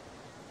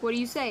 What do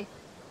you say?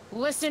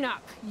 Listen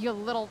up, you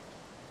little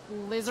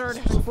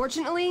lizard.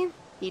 Unfortunately,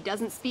 he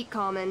doesn't speak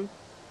common,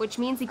 which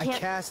means he I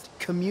can't. cast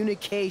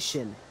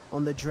communication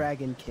on the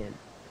dragonkin.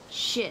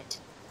 Shit.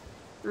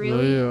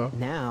 Really? Yeah.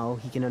 Now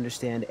he can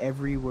understand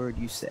every word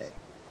you say.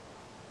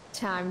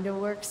 Time to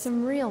work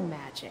some real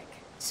magic.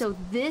 So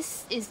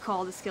this is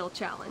called a skill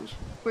challenge,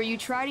 where you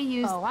try to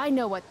use. Oh, I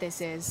know what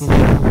this is.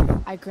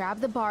 I grab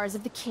the bars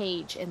of the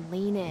cage and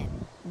lean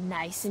in,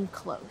 nice and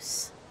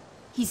close.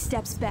 He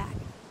steps back,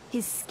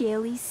 his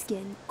scaly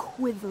skin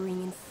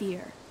quivering in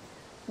fear.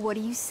 What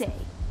do you say?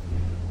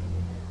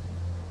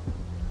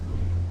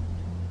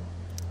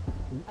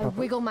 I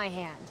wiggle my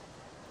hand.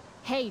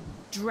 Hey,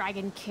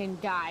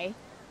 dragonkin guy.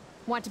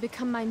 Want to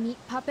become my meat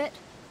puppet?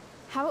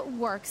 How it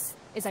works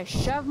is I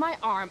shove my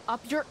arm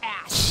up your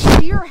ass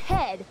to your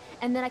head,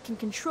 and then I can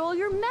control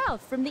your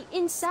mouth from the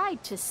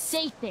inside to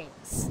say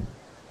things.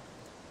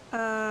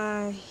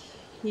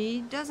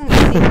 He doesn't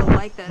seem to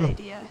like that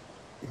idea.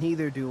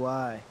 Neither do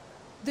I.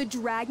 The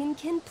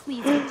dragonkin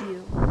pleads with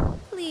you.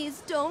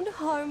 Please don't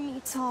harm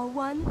me, tall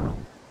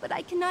one. But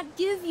I cannot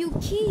give you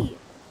key.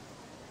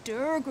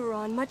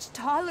 Durgaron much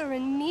taller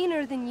and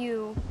meaner than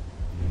you.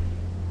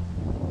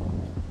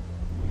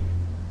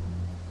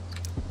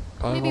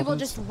 Maybe we'll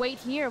just wait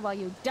here while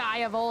you die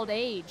of old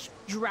age,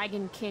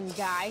 dragonkin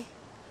guy.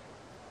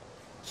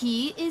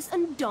 He is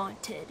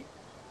undaunted.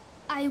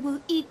 I will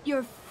eat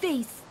your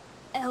face,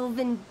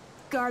 elven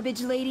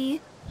garbage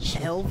lady.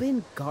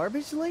 Elven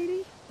garbage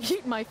lady?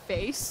 Eat my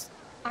face?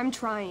 I'm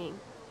trying.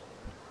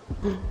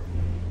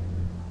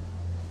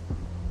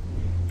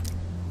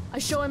 I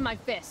show him my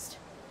fist.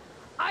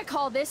 I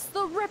call this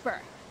the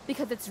Ripper,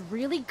 because it's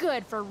really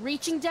good for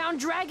reaching down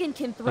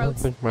dragonkin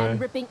throats and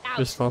ripping out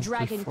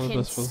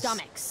dragonkin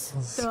stomachs.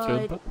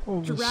 The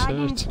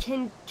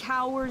dragonkin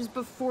cowers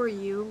before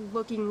you,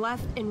 looking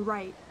left and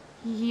right.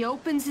 He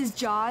opens his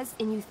jaws,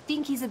 and you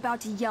think he's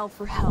about to yell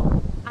for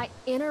help. I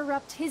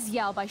interrupt his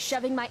yell by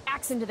shoving my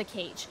axe into the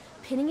cage,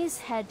 pinning his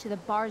head to the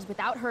bars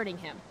without hurting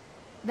him.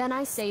 Then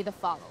I say the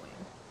following.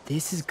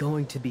 This is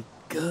going to be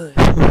good.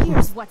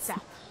 Here's what's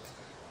up.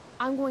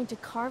 I'm going to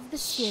carve the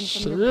skin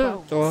from your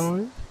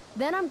bones.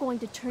 Then I'm going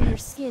to turn your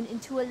skin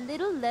into a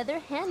little leather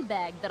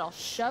handbag that I'll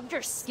shove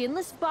your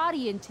skinless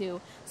body into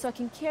so I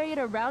can carry it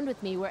around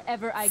with me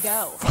wherever I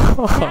go.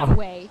 That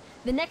way,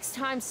 the next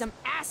time some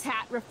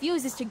asshat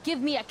refuses to give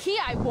me a key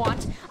I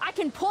want, I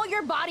can pull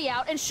your body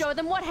out and show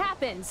them what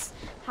happens.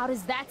 How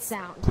does that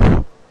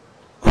sound?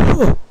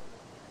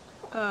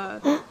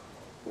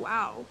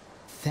 Wow.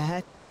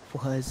 That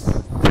was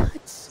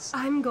nuts.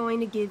 I'm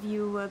going to give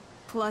you a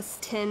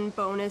 +10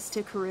 bonus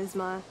to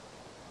charisma.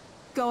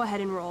 Go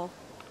ahead and roll.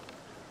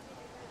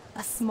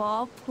 A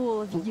small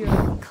pool of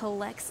urine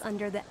collects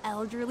under the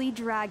elderly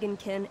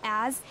dragonkin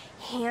as,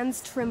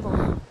 hands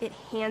tremble, it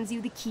hands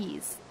you the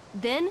keys.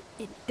 Then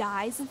it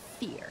dies of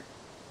fear.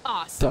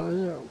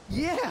 Awesome. Damn.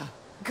 Yeah!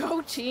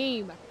 Go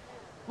team.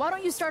 Why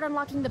don't you start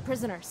unlocking the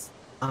prisoners?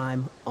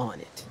 I'm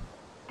on it.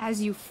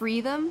 As you free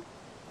them,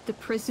 the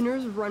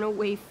prisoners run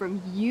away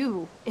from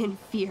you in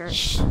fear.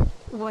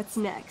 What's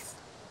next?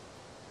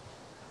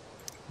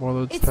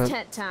 Well, It's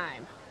tent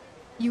time.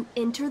 You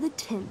enter the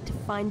tent to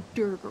find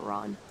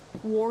Durgaron,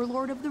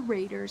 warlord of the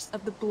Raiders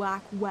of the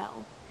Black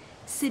Well,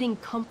 sitting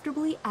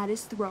comfortably at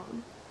his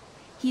throne.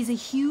 He's a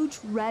huge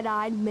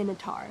red-eyed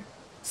minotaur,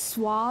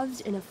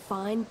 swathed in a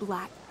fine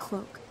black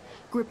cloak,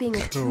 gripping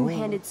a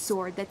two-handed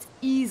sword that's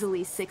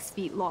easily 6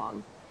 feet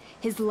long.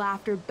 His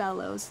laughter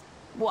bellows,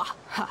 "Wah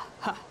ha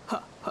ha ha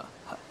ha ha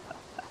ha.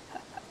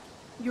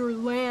 Your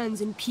lands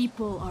and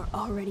people are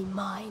already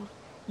mine.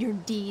 Your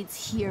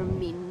deeds here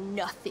mean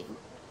nothing.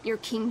 Your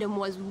kingdom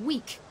was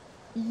weak.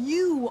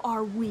 You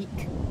are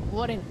weak."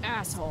 What an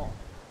asshole.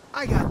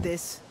 I got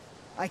this.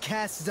 I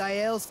cast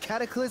Zael's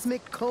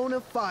cataclysmic cone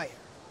of fire.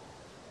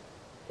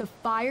 The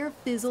fire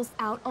fizzles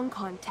out on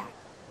contact.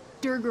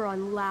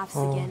 Durgaron laughs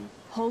again,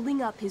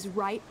 holding up his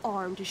right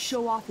arm to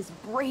show off his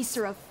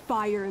bracer of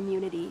fire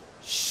immunity.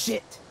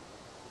 Shit!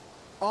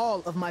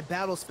 All of my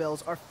battle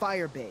spells are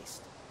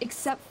fire-based.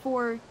 Except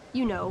for,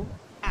 you know,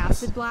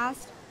 Acid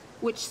Blast,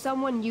 which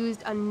someone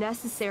used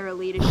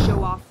unnecessarily to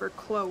show off for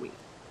Chloe.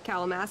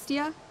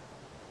 Calamastia?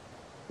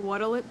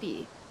 What'll it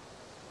be?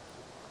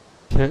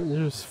 Can't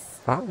use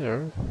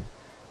fire.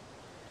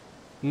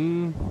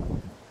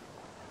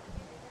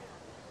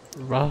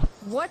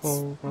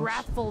 What's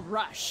Wrathful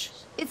Rush?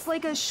 It's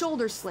like a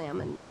shoulder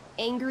slam, an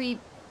angry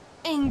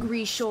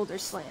shoulder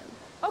slam.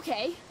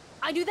 Okay,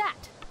 I do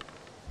that.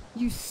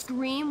 You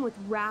scream with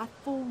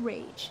wrathful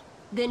rage,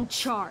 then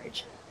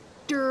charge.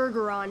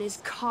 Durgaron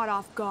is caught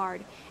off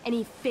guard, and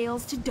he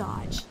fails to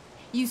dodge.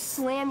 You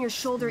slam your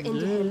shoulder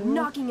into him,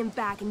 knocking him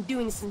back and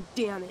doing some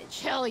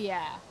damage. Hell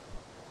yeah.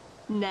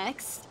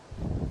 Next.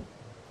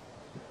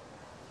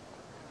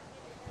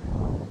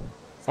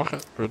 Fuck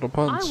it, brutal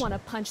punch. I want to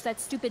punch that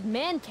stupid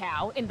man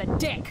cow in the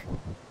dick.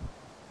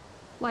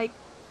 Like,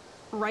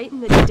 right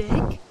in the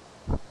dick?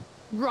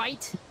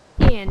 Right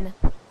in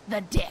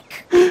the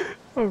dick.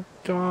 Oh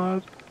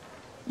god.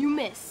 You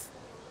miss.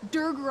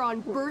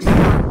 Durgaron bursts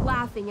out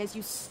laughing as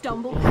you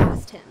stumble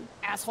past him.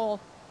 Asshole.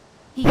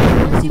 He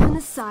kills you in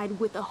the side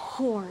with a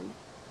horn.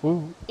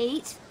 Ooh.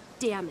 8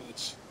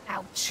 damage.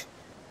 Ouch.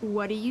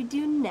 What do you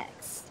do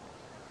next?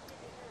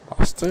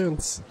 Last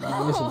dance.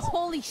 Oh,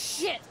 holy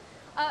shit!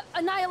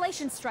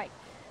 Annihilation Strike.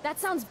 That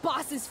sounds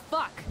boss as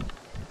fuck.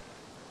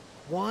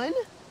 1?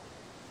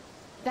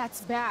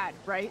 That's bad,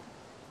 right?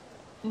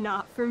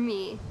 Not for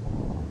me.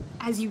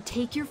 As you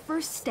take your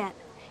first step,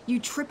 you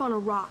trip on a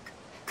rock,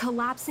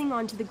 collapsing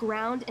onto the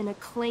ground in a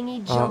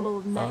clangy jumble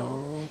of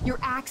metal. Your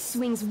axe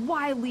swings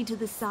wildly to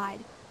the side.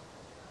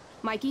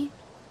 Mikey,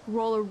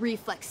 roll a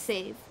reflex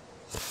save.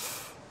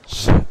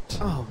 Shit.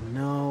 Oh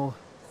no.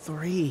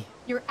 3.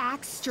 Your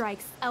axe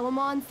strikes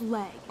Elamon's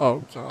leg.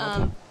 Oh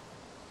god.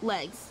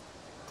 Legs.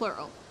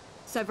 Plural.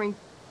 Severing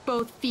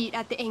both feet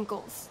at the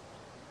ankles.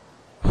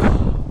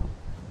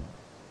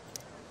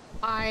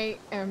 I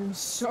am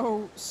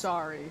so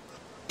sorry.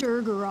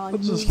 Durgaron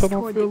moves cut off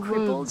toward the your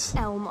crippled legs.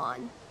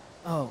 Elmon.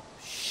 Oh,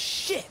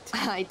 shit!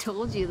 I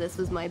told you this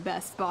was my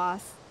best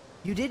boss.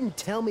 You didn't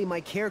tell me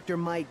my character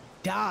might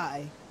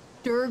die.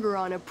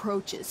 Durgaron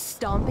approaches,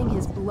 stomping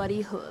his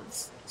bloody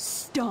hooves.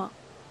 Stomp,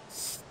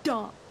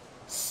 stomp,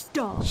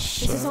 stomp.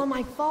 This is all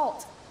my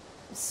fault.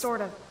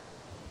 Sort of.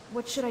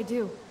 What should I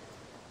do?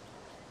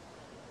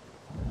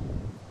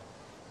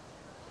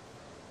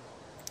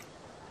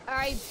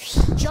 I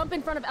jump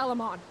in front of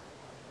Elamon.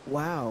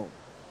 Wow.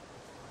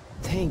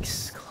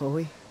 Thanks,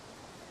 Chloe.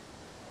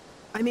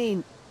 I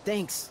mean,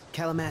 thanks,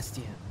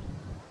 Calamastia.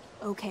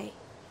 Okay.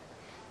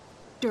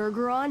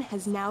 Durgaron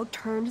has now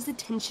turned his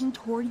attention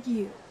toward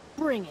you.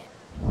 Bring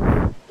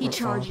it. He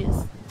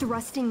charges,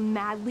 thrusting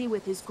madly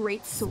with his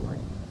great sword.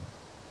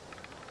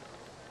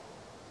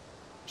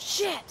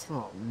 Shit!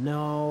 Oh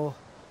no.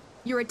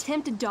 Your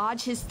attempt to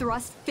dodge his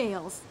thrust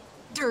fails.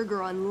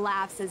 Durgaron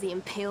laughs as he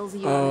impales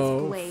you on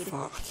his blade,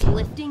 fuck.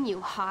 lifting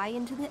you high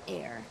into the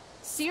air.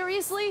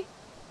 Seriously?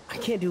 I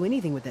can't do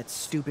anything with that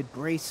stupid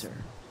bracer.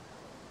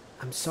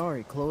 I'm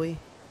sorry, Chloe.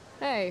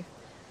 Hey,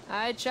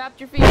 I chopped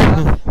your feet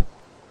off.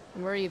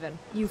 And we're even.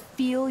 You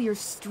feel your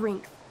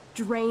strength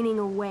draining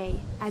away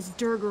as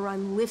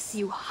Durgaron lifts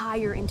you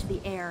higher into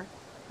the air.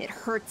 It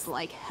hurts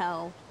like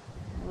hell.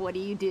 What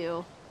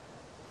do?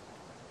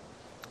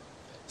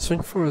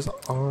 Swing for his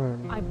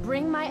arm. I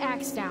bring my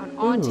axe down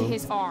onto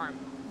his arm.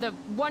 The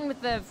one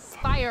with the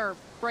fire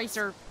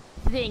bracer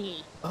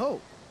thingy. Oh,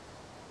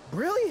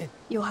 brilliant.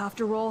 You'll have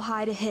to roll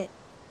high to hit.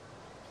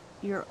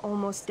 You're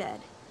almost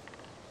dead.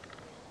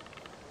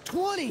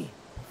 20!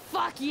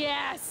 Fuck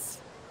yes!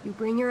 You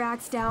bring your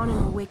axe down in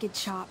a wicked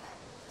chop,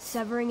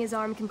 severing his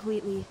arm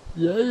completely.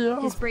 Yeah.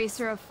 His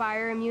bracer of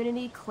fire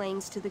immunity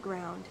clings to the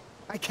ground.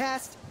 I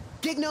cast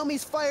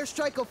Gignomi's Fire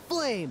Strike of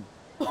Flame!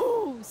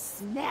 Ooh,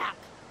 snap!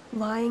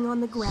 Lying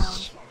on the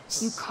ground,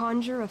 you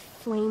conjure a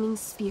flaming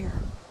spear,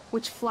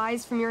 which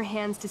flies from your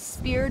hands to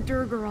spear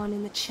Durgaron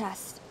in the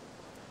chest,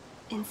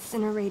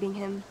 incinerating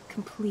him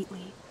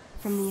completely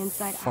from the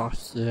inside out.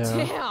 Fuck yeah.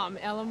 Damn,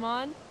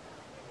 Elamon.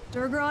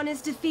 Durgaron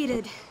is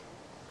defeated,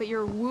 but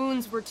your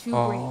wounds were too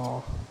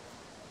great.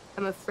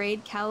 I'm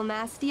afraid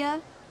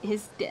Calamastia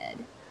is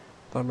dead.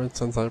 That made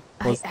sense. I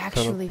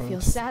actually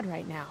feel sad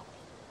right now.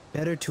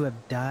 Better to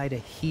have died a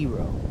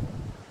hero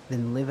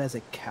than live as a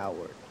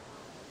coward.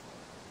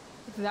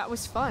 That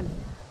was fun.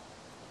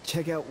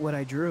 Check out what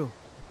I drew.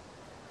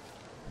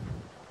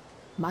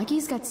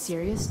 Mikey's got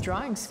serious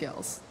drawing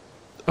skills.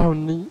 Oh,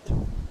 neat.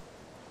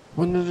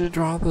 When did you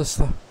draw this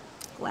stuff?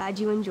 Glad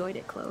you enjoyed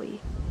it,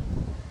 Chloe.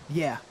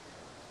 Yeah,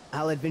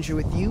 I'll adventure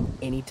with you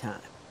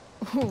anytime.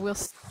 We'll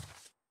see.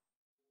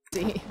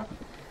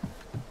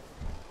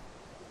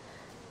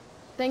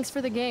 Thanks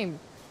for the game,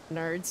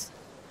 nerds.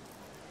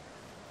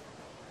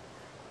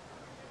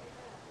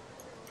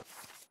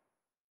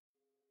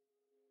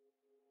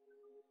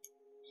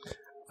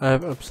 I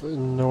have absolutely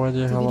no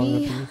idea how long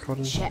I've been DVD,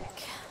 recording. check.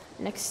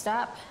 Next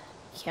stop,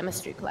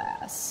 chemistry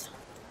class.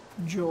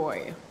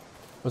 Joy.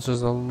 Which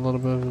is a little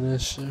bit of an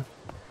issue.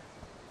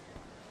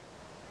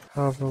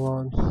 However,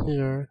 on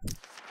here.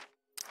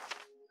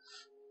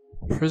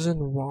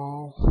 Prison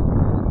wall.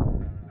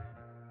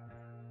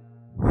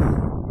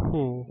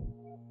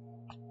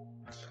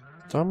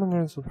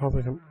 Dominoes will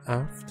probably come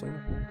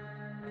after.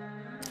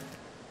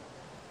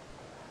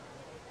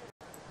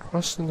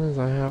 Question is,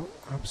 I have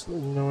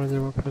absolutely no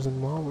idea what prison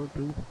wall would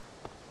be.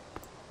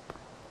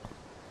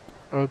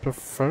 I would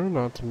prefer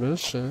not to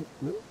miss it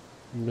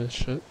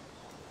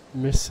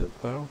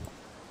though.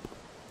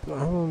 But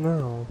I don't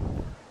know.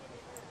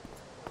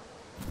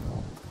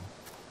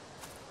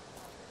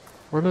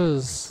 What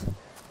is?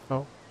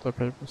 Oh, the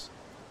papers.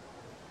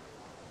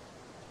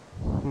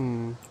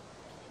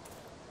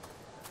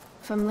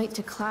 If I'm late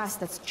to class,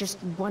 that's just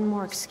one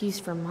more excuse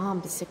for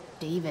Mom to sick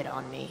David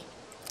on me.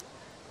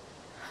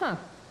 Huh.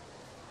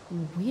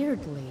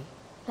 Weirdly,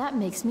 that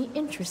makes me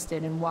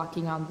interested in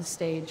walking on the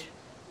stage.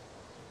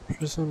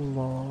 Prison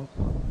wall.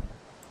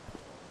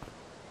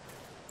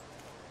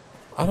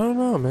 I don't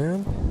know,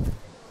 man.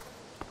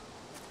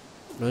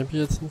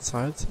 Maybe it's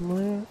inside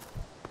somewhere?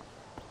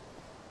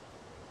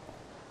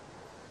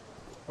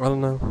 I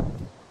don't know.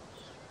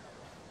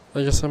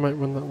 I guess I might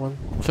win that one.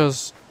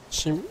 Because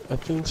I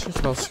think she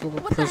calls school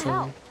a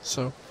prison.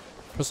 So,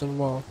 prison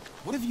wall.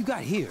 What have you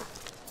got here,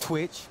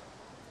 Twitch?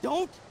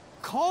 Don't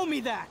call me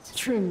that!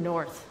 True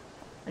North.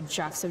 A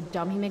jock so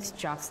dumb he makes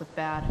jocks look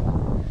bad.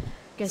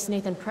 Guess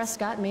Nathan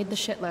Prescott made the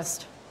shit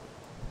list.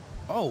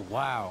 Oh,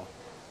 wow.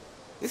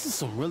 This is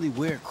some really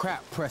weird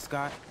crap,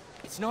 Prescott.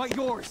 It's not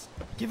yours.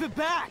 Give it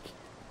back!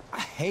 I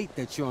hate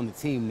that you're on the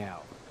team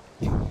now.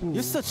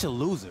 You're such a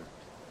loser.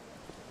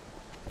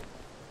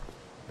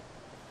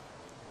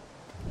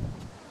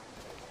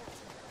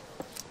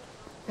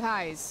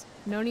 Guys,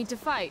 no need to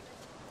fight.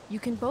 You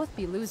can both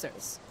be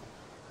losers.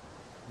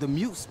 The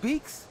mute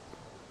speaks?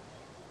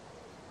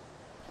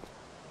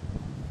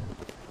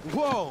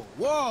 Whoa,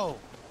 whoa!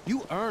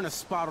 You earn a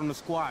spot on the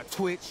squad,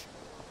 Twitch.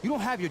 You don't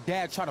have your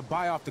dad try to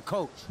buy off the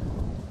coach.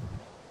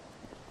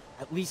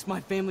 At least my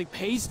family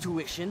pays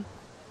tuition.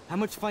 How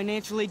much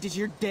financial aid does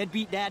your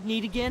deadbeat dad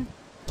need again?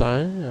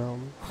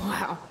 Damn.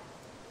 Wow.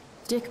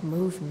 Dick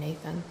move,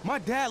 Nathan. My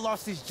dad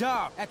lost his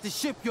job at the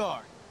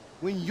shipyard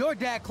when your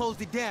dad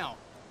closed it down.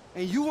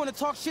 And you want to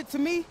talk shit to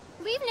me?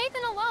 Leave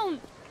Nathan alone.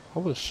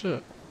 Holy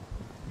shit.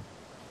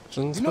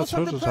 You know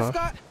something,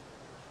 Prescott?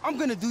 I'm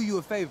gonna do you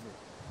a favor.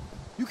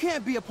 You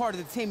can't be a part of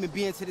the team and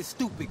be into this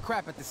stupid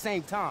crap at the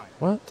same time.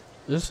 What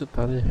is it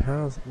that he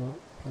has?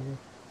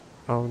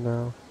 Oh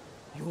no.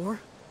 You're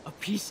a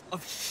piece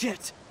of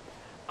shit.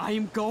 I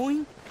am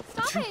going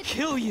to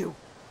kill you.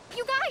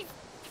 You guys,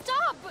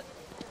 stop!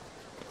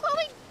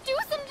 Chloe, do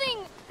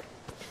something!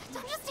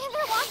 Don't just stand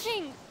there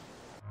watching.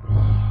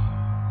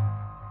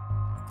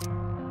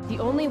 The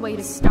only way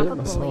to stop a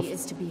bully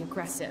is to be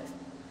aggressive.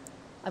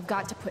 I've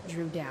got to put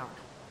Drew down.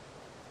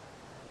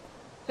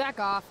 Back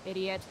off,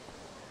 idiot.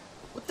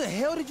 What the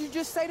hell did you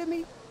just say to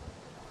me?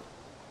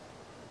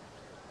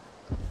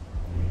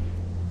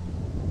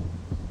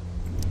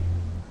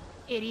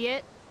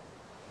 Idiot.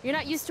 You're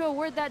not used to a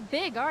word that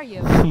big, are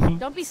you?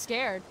 Don't be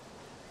scared.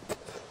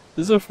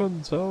 These are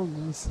fun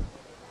challenges.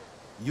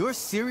 You're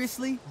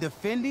seriously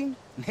defending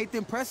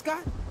Nathan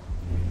Prescott?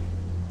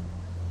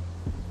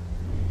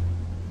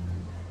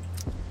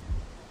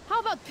 How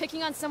about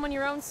picking on someone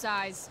your own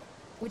size?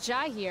 Which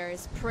I hear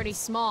is pretty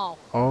small.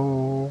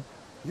 Oh.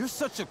 You're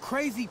such a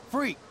crazy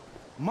freak.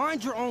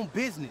 Mind your own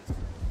business.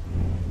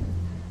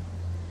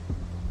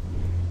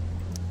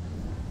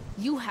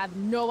 You have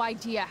no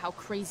idea how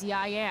crazy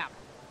I am.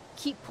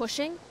 Keep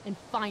pushing and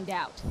find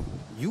out.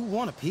 You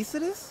want a piece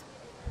of this?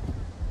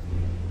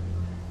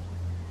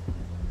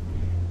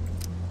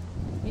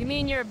 You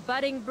mean your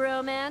budding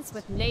bromance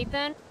with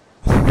Nathan?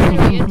 I'm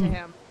really into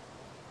him.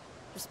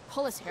 Just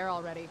pull his hair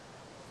already.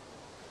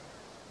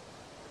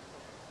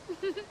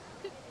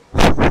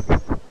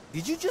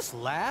 Did you just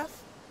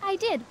laugh? I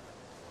did.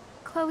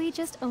 Chloe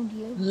just owned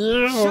you.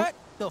 Yeah. Shut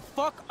the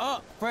fuck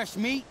up, fresh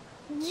meat.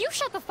 You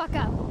shut the fuck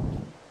up.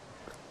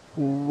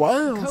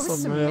 Wow, Go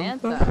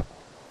Samantha.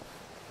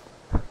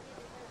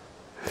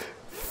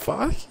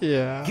 Fuck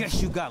yeah.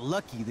 Guess you got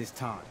lucky this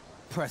time,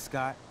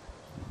 Prescott.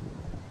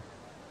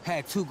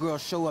 Had two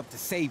girls show up to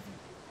save you.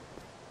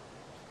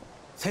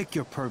 Take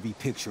your pervy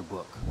picture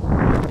book.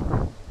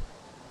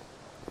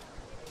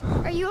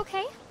 Are you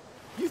okay?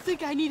 You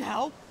think I need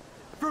help?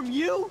 From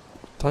you?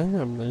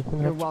 Damn, Nathan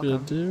You're have to welcome. be a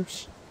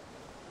douche.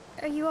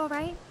 Are you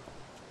alright?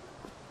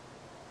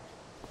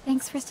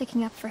 Thanks for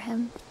sticking up for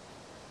him.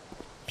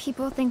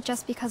 People think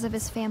just because of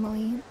his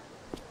family.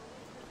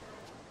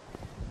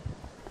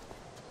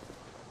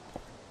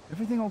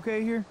 Everything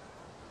okay here?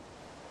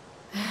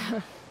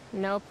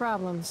 No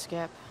problem,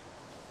 Skip.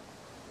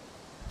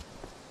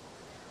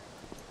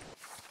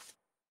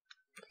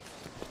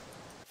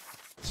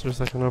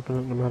 Seriously, I can open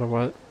it no matter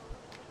what.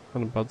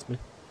 Kinda bugs me.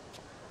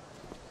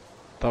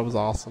 That was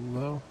awesome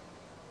though.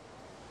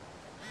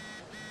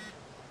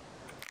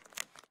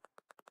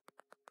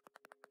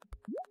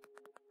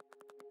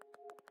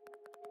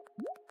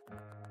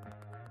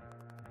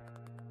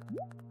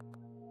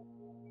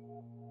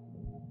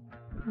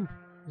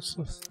 What's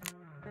this?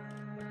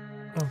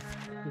 Oh,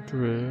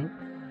 drip.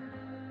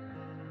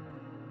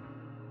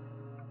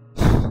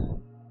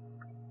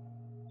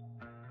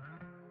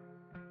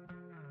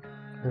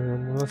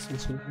 And listen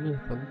to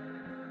Nathan.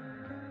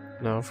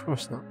 No, of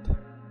course not.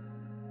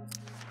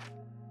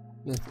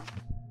 Nathan.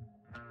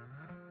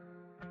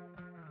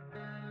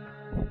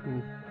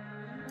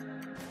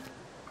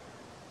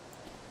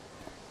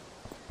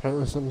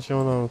 Apparently something's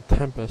going on with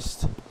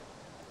Tempest.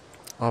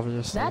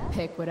 Obviously. That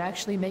pick would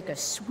actually make a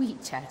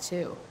sweet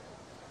tattoo.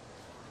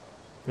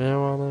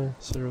 Marijuana,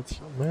 cigarettes.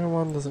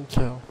 Marijuana doesn't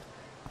kill.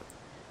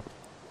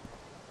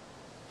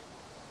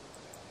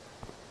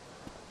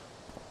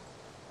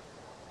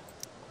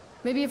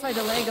 Maybe if I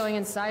delay going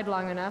inside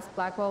long enough,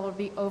 Blackwell will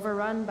be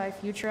overrun by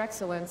future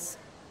excellence.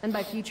 And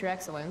by future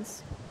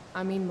excellence,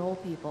 I mean mole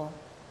people.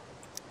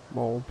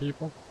 Mole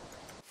people?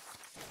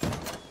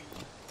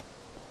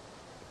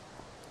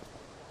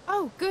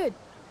 Oh, good.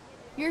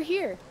 You're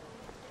here.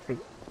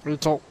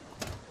 Rachel.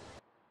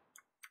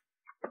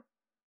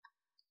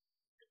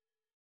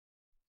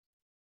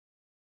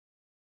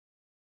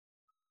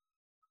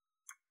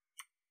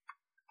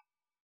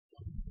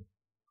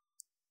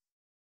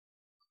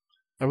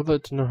 I would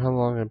like to know how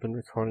long I've been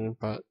recording,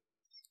 but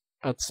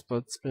at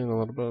splits being a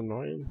little bit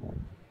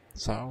annoying.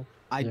 So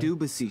I do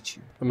beseech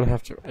you, I'm gonna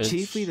have to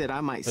chiefly that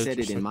I might set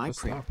it in my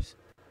prayers.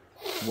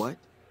 What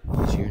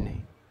is your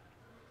name?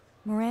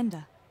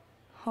 Miranda.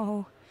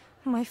 Oh,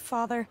 my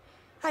father,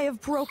 I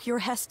have broke your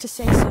hest to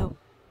say so.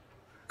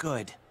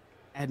 Good.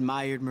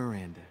 Admired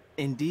Miranda.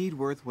 Indeed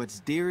worth what's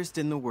dearest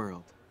in the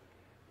world.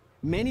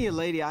 Many a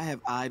lady I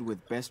have eyed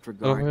with best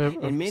regard,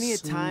 and many a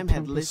time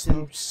have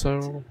listened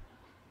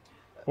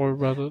or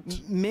read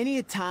it. Many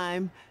a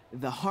time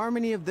the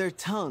harmony of their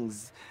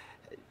tongues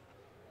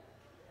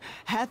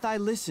hath I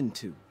listened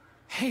to.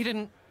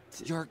 Hayden,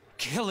 you're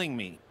killing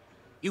me.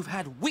 You've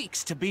had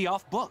weeks to be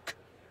off book.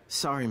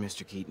 Sorry,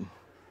 Mr. Keaton.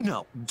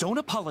 No, don't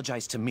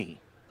apologize to me.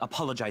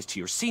 Apologize to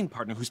your scene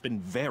partner who's been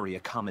very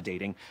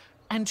accommodating,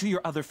 and to your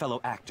other fellow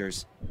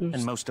actors,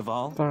 and most of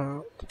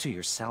all, to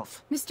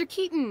yourself. Mr.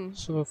 Keaton,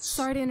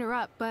 sorry to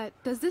interrupt, but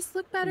does this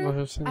look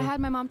better? I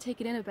had my mom take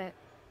it in a bit.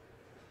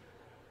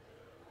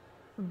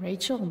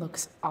 Rachel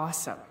looks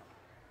awesome.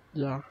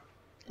 Yeah.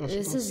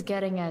 This is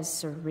getting as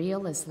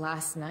surreal as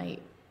last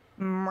night.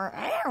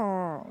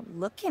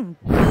 Looking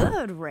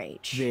good,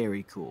 Rach.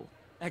 Very cool.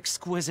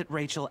 Exquisite,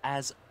 Rachel,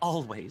 as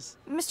always.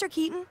 Mr.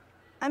 Keaton,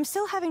 I'm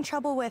still having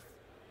trouble with...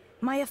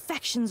 My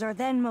affections are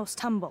then most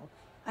humble.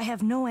 I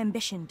have no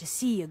ambition to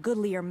see a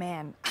goodlier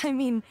man. I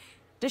mean,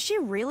 does she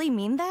really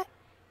mean that?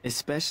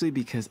 Especially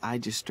because I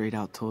just straight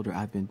out told her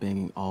I've been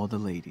banging all the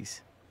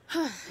ladies.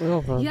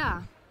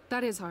 Yeah,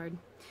 that is hard.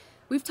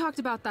 We've talked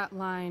about that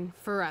line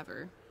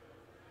forever.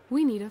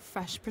 We need a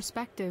fresh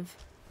perspective.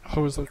 I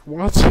was like,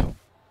 what?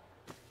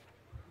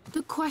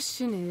 The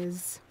question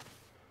is,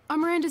 are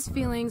Miranda's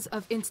feelings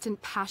of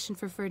instant passion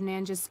for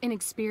Ferdinand just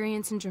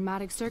inexperience in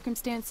dramatic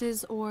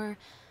circumstances, or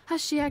has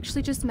she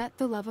actually just met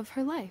the love of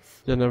her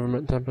life? Yeah, never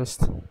met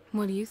Tempest.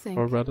 What do you think?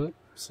 Or read it,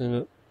 seen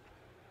it.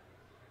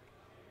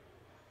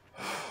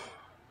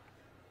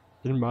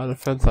 In my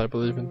defense, I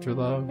believe in true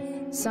love.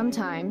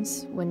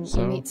 Sometimes, when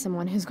you meet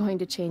someone who's going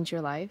to change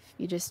your life,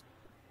 you just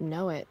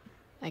know it,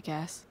 I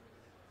guess.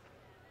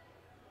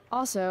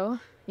 Also,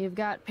 you've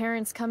got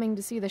parents coming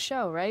to see the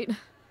show, right?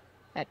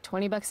 At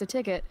 $20 a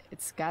ticket,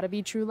 it's gotta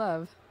be true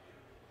love.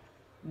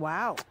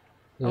 Wow.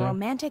 Yeah. A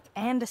romantic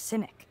and a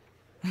cynic.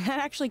 That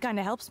actually kind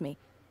of helps me.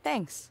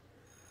 Thanks.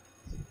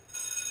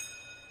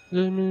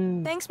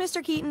 Thanks,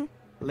 Mr. Keaton.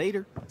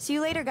 Later. See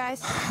you later,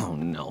 guys. Oh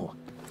no.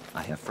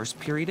 I have first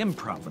period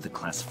improv with a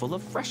class full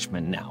of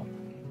freshmen now.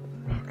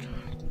 Oh god.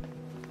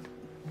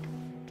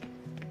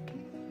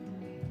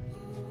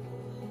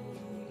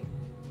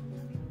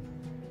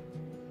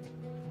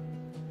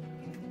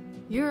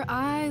 Your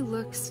eye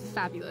looks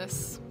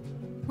fabulous.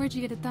 Where'd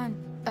you get it done?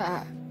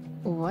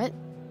 What?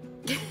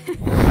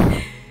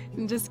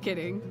 Just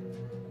kidding.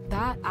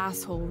 That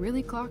asshole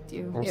really clocked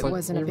you. It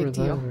wasn't a big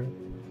deal.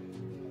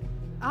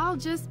 I'll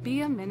just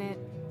be a minute.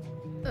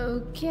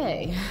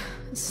 Okay,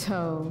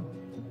 so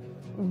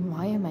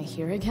why am I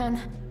here again?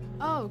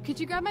 Oh, could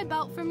you grab my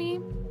belt for me?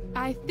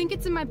 I think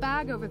it's in my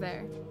bag over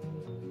there.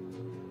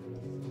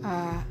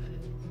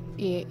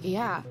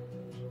 Yeah,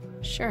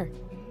 sure.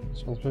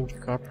 Someone's going to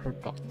grab her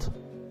belt.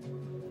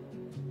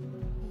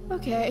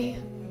 Okay,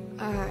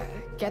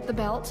 get the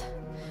belt.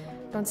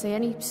 Don't say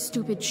any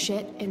stupid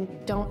shit and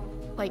don't,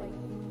 like,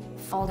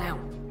 fall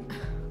down.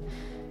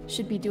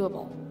 Should be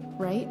doable,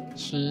 right?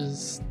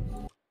 She's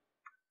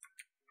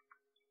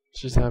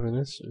having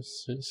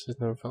issues. She's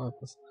never felt like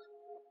this.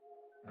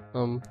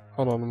 Hold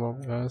on a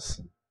moment, guys.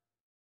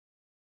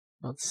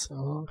 Let's see,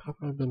 how long have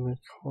I been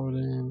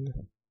recording?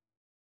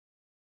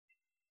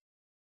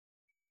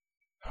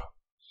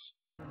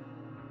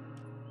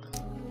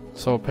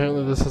 So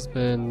apparently this has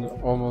been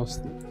almost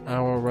an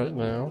hour right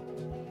now.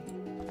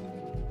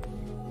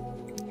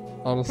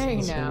 Honestly, Hey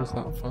this now. one was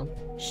not fun.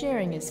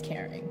 Sharing is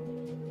caring.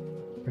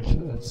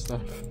 That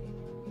stuff.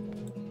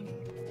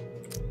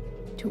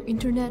 To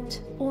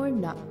internet or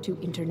not to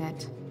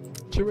internet?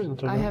 To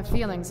internet. I have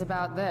feelings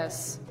about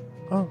this.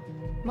 Oh.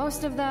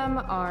 Most of them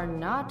are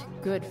not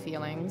good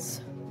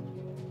feelings.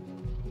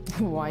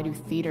 Why do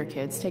theater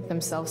kids take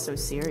themselves so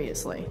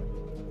seriously?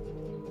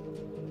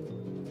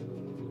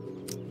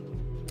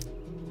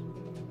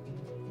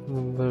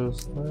 And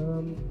there's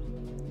them.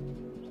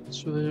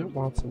 Juliet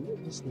Watson,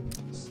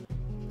 isn't this?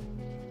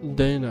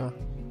 Dana.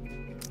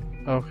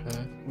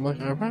 Okay.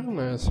 Like, I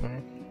recognize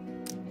her.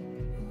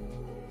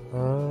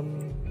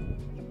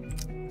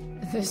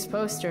 This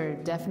poster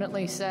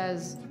definitely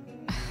says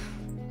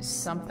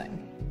something.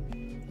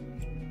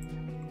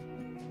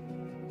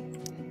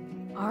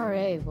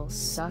 RA will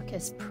suck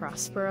as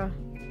Prospera.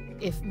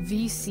 If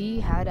VC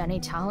had any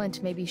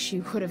talent, maybe she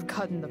would have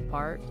gotten the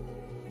part.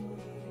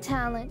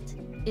 Talent?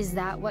 Is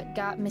that what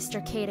got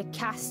Mr. K to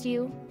cast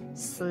you?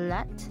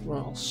 Slut?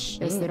 Well,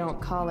 shit. Guess they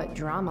don't call it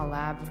Drama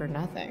Lab for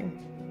nothing.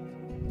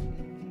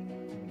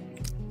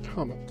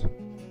 Comment.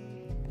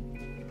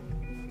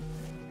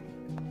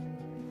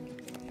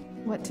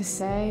 What to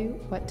say?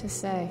 What to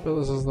say? But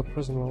this is the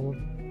prison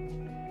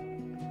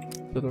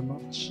woman. Bit of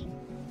much.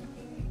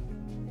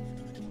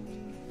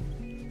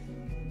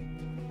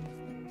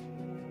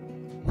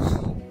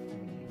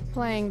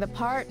 Playing the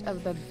part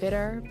of the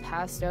bitter,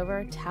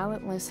 passed-over,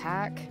 talentless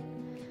hack,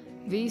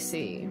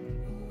 VC.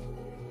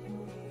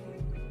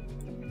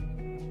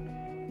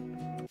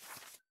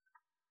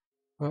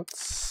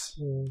 Let's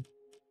see.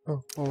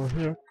 Oh, over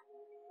here.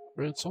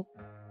 Rachel.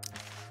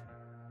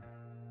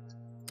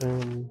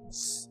 And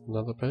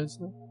another page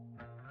now.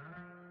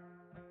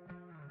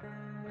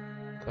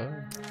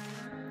 Damn.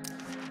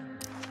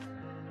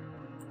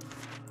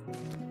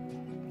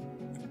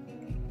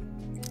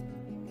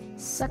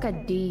 Suck a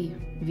D,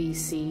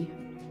 VC.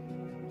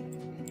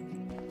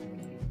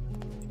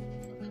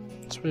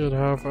 It's weird,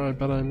 however, I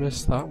bet I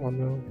missed that one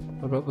though.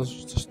 I bet this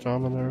was just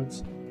drama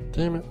nerds.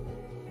 Damn it.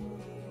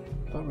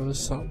 That really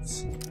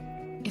sucks.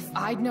 If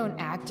I'd known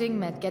acting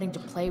meant getting to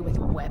play with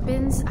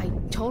weapons, I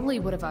totally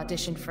would have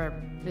auditioned for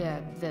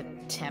the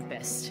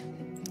Tempest.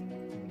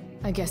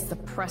 I guess the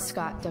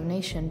Prescott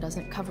donation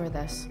doesn't cover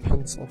this.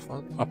 Pencil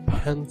fund. A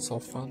pencil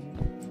fund.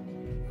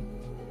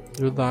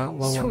 You're that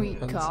low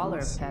Sweet on collar,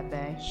 pencils.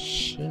 Pepe.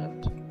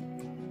 Shit.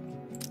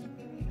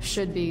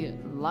 Should be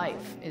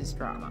life is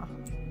drama.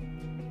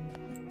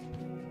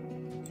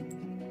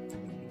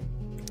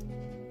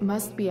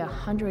 Must be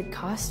 100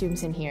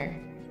 costumes in here.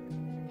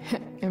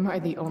 Am I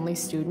the only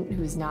student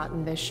who's not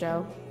in this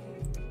show?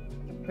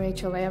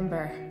 Rachel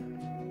Amber,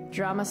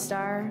 drama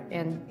star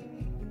and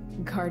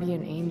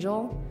guardian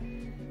angel?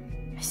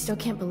 I still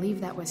can't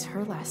believe that was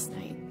her last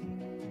night.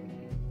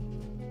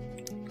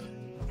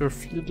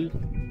 Graffiti.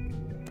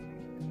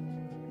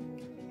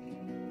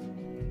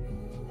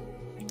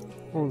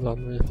 Hold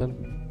on, Nathan.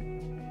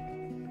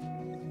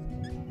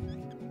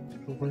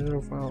 Where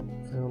about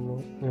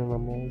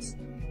animals?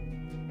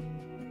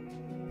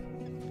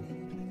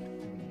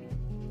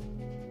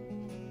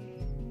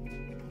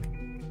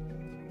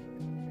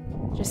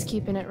 Just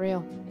keeping it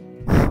real.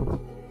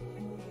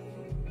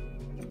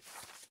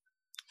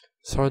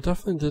 So I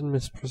definitely did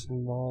miss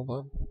Prison Wall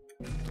then.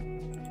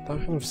 That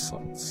kind of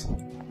sucks.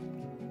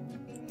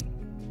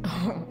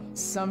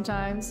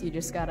 Sometimes you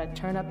just gotta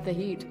turn up the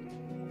heat.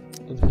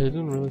 Did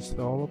Hayden really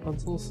steal all the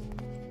pencils?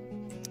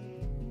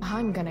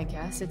 I'm gonna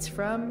guess it's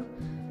from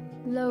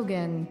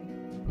Logan.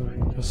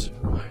 I guess.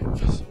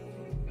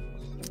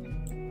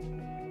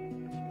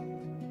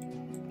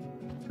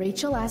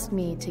 Rachel asked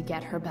me to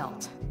get her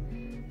belt.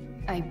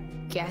 I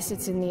guess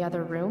it's in the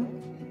other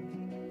room?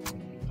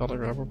 Gotta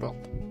grab her belt.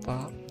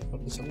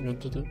 That'd be something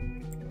good to do.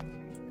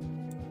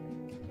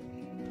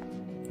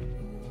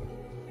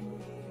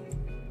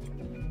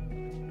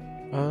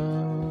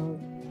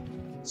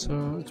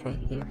 So it's right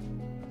here.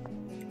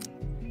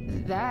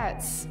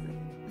 That's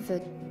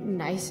the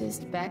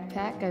nicest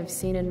backpack I've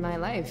seen in my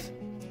life.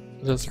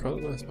 It is quite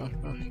a nice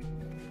backpack.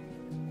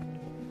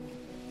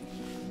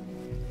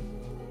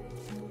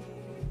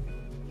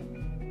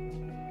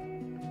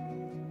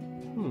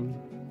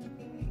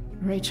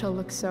 Rachel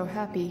looks so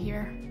happy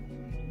here.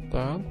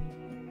 Dad?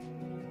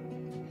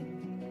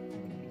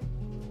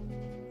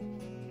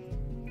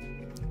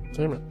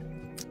 Damn it.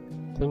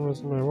 Thing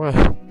was in my way.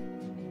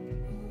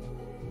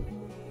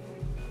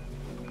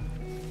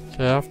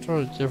 Okay, after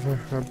I give her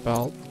her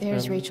belt.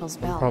 There's Rachel's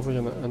I'm belt. probably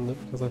gonna end it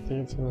because I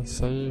think it's gonna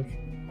save.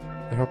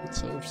 I hope it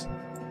saves.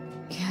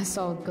 Guess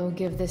I'll go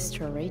give this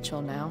to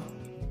Rachel now.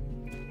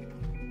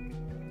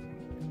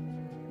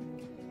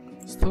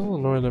 Still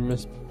annoyed I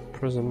missed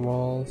prison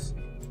walls.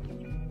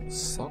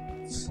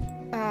 Sucks.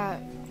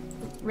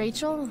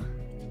 Rachel?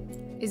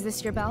 Is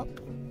this your belt?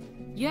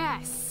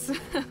 Yes!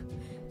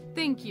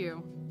 Thank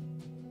you.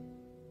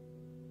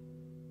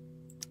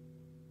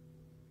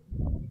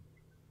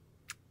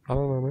 I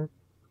don't know, man.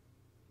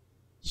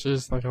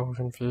 She's like all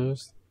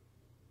confused.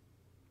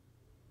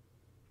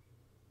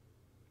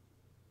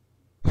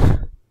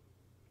 That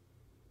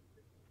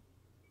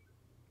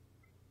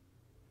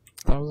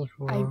was a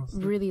cool I house.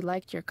 really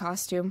liked your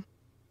costume.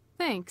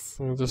 Thanks.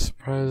 I just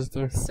surprised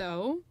her.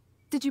 So,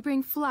 Did you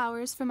bring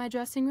flowers for my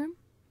dressing room?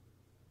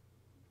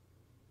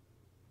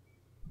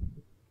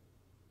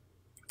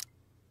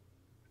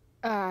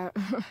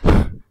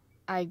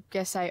 I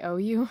guess I owe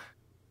you.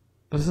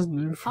 This is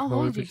new for I'll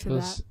Chloe hold you to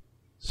because that.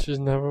 she's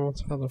never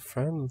once had a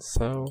friend,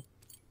 so...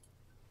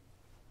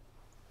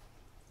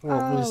 Well,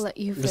 at I'll least let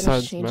you finish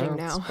besides changing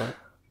Matt's, now. but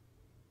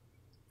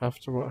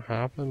after what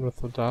happened with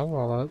the dad and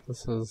all that,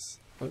 this is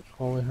like,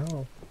 holy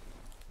hell.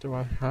 Do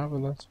I have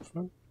an actual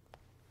friend?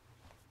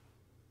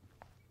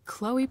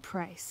 Chloe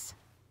Price.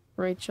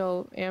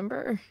 Rachel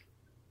Amber.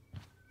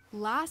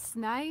 Last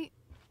night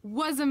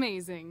was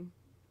amazing.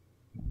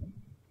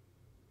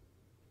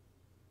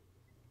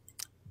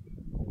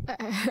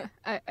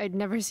 I'd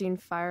never seen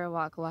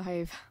Firewalk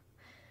live.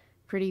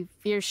 Pretty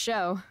fierce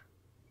show.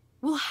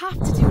 We'll have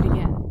to do it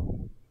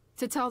again.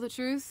 To tell the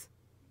truth,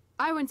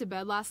 I went to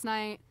bed last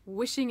night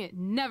wishing it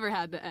never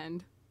had to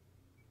end.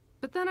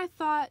 But then I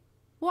thought,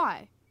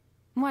 why?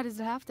 Why does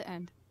it have to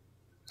end?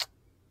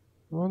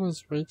 What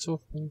is Rachel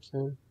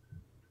thinking?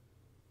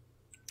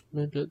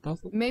 Maybe it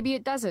doesn't. Maybe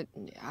it doesn't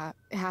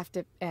have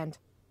to end.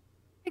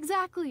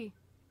 Exactly.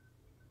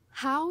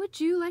 How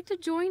would you like to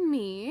join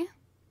me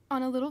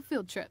on a little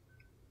field trip?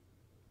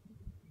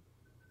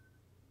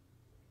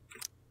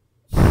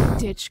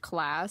 Ditch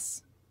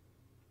class?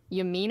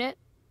 You mean it?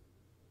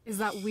 Is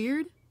that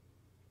weird?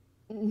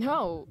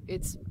 No,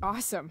 it's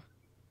awesome.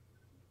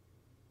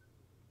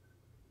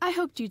 I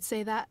hoped you'd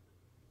say that.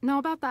 Now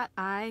about that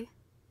eye,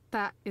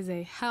 that is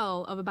a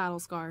hell of a battle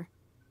scar.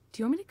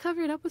 Do you want me to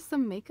cover it up with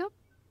some makeup?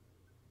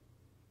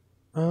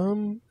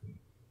 No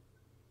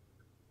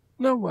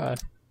way.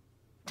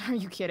 Are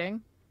you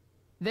kidding?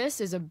 This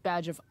is a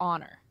badge of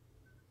honor.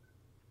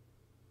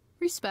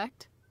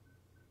 Respect.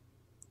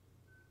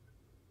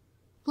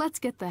 Let's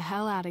get the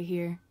hell out of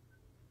here.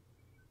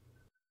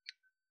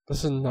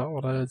 This is not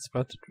what I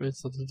expected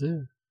Rachel to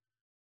do.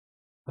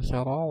 Like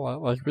at all.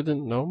 Like we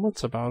didn't know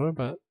much about her,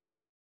 but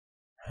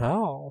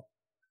how?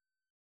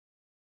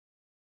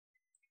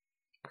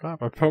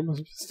 Crap, I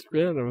promised Mr.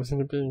 Grant I was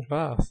gonna be in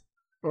class.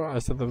 Or I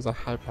said there was a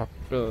high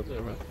probability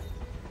of it.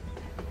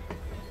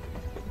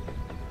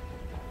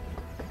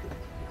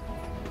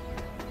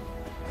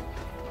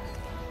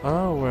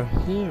 Oh, we're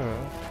here.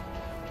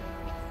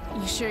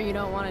 You sure you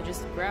don't want to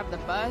just grab the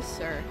bus,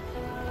 or...?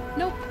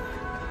 Nope.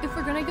 If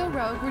we're gonna go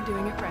rogue, we're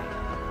doing it right.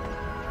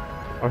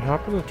 What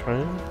happened to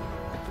train?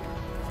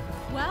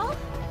 Well?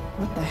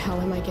 What the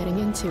hell am I getting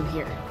into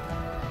here?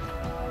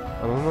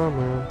 I don't know,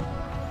 man.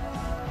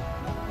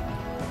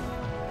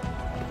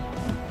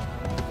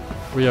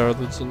 We are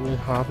legitimately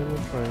hopping a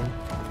train.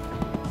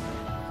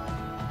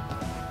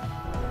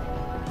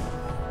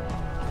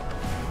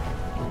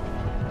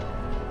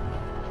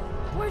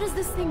 Where does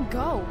this thing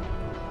go?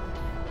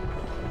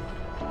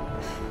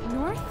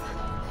 North?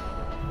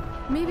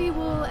 Maybe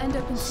we'll end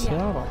up in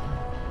Seattle.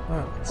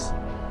 Nice.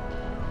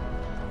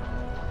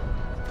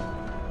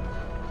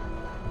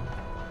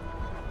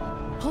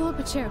 Pull up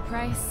a chair,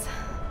 Price.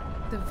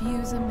 The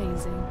view's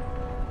amazing.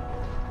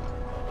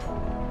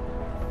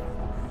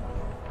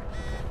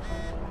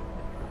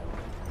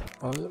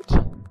 Love it.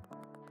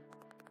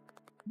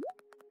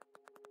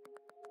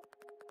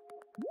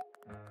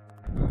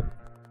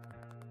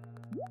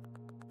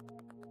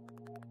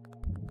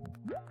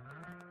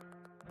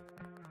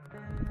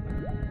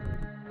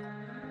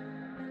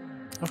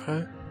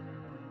 Okay.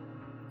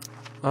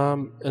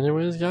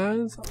 Anyways,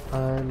 guys,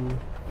 I'm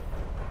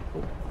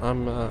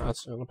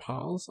actually gonna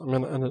pause. I'm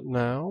gonna end it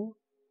now.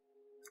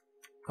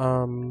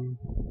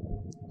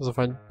 Because if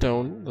I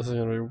don't, this is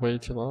gonna be way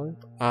too long.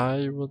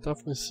 I will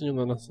definitely see you in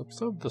the next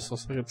episode. This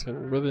looks like it's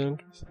getting really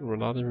interesting. We're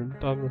not even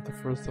done with the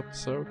first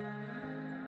episode.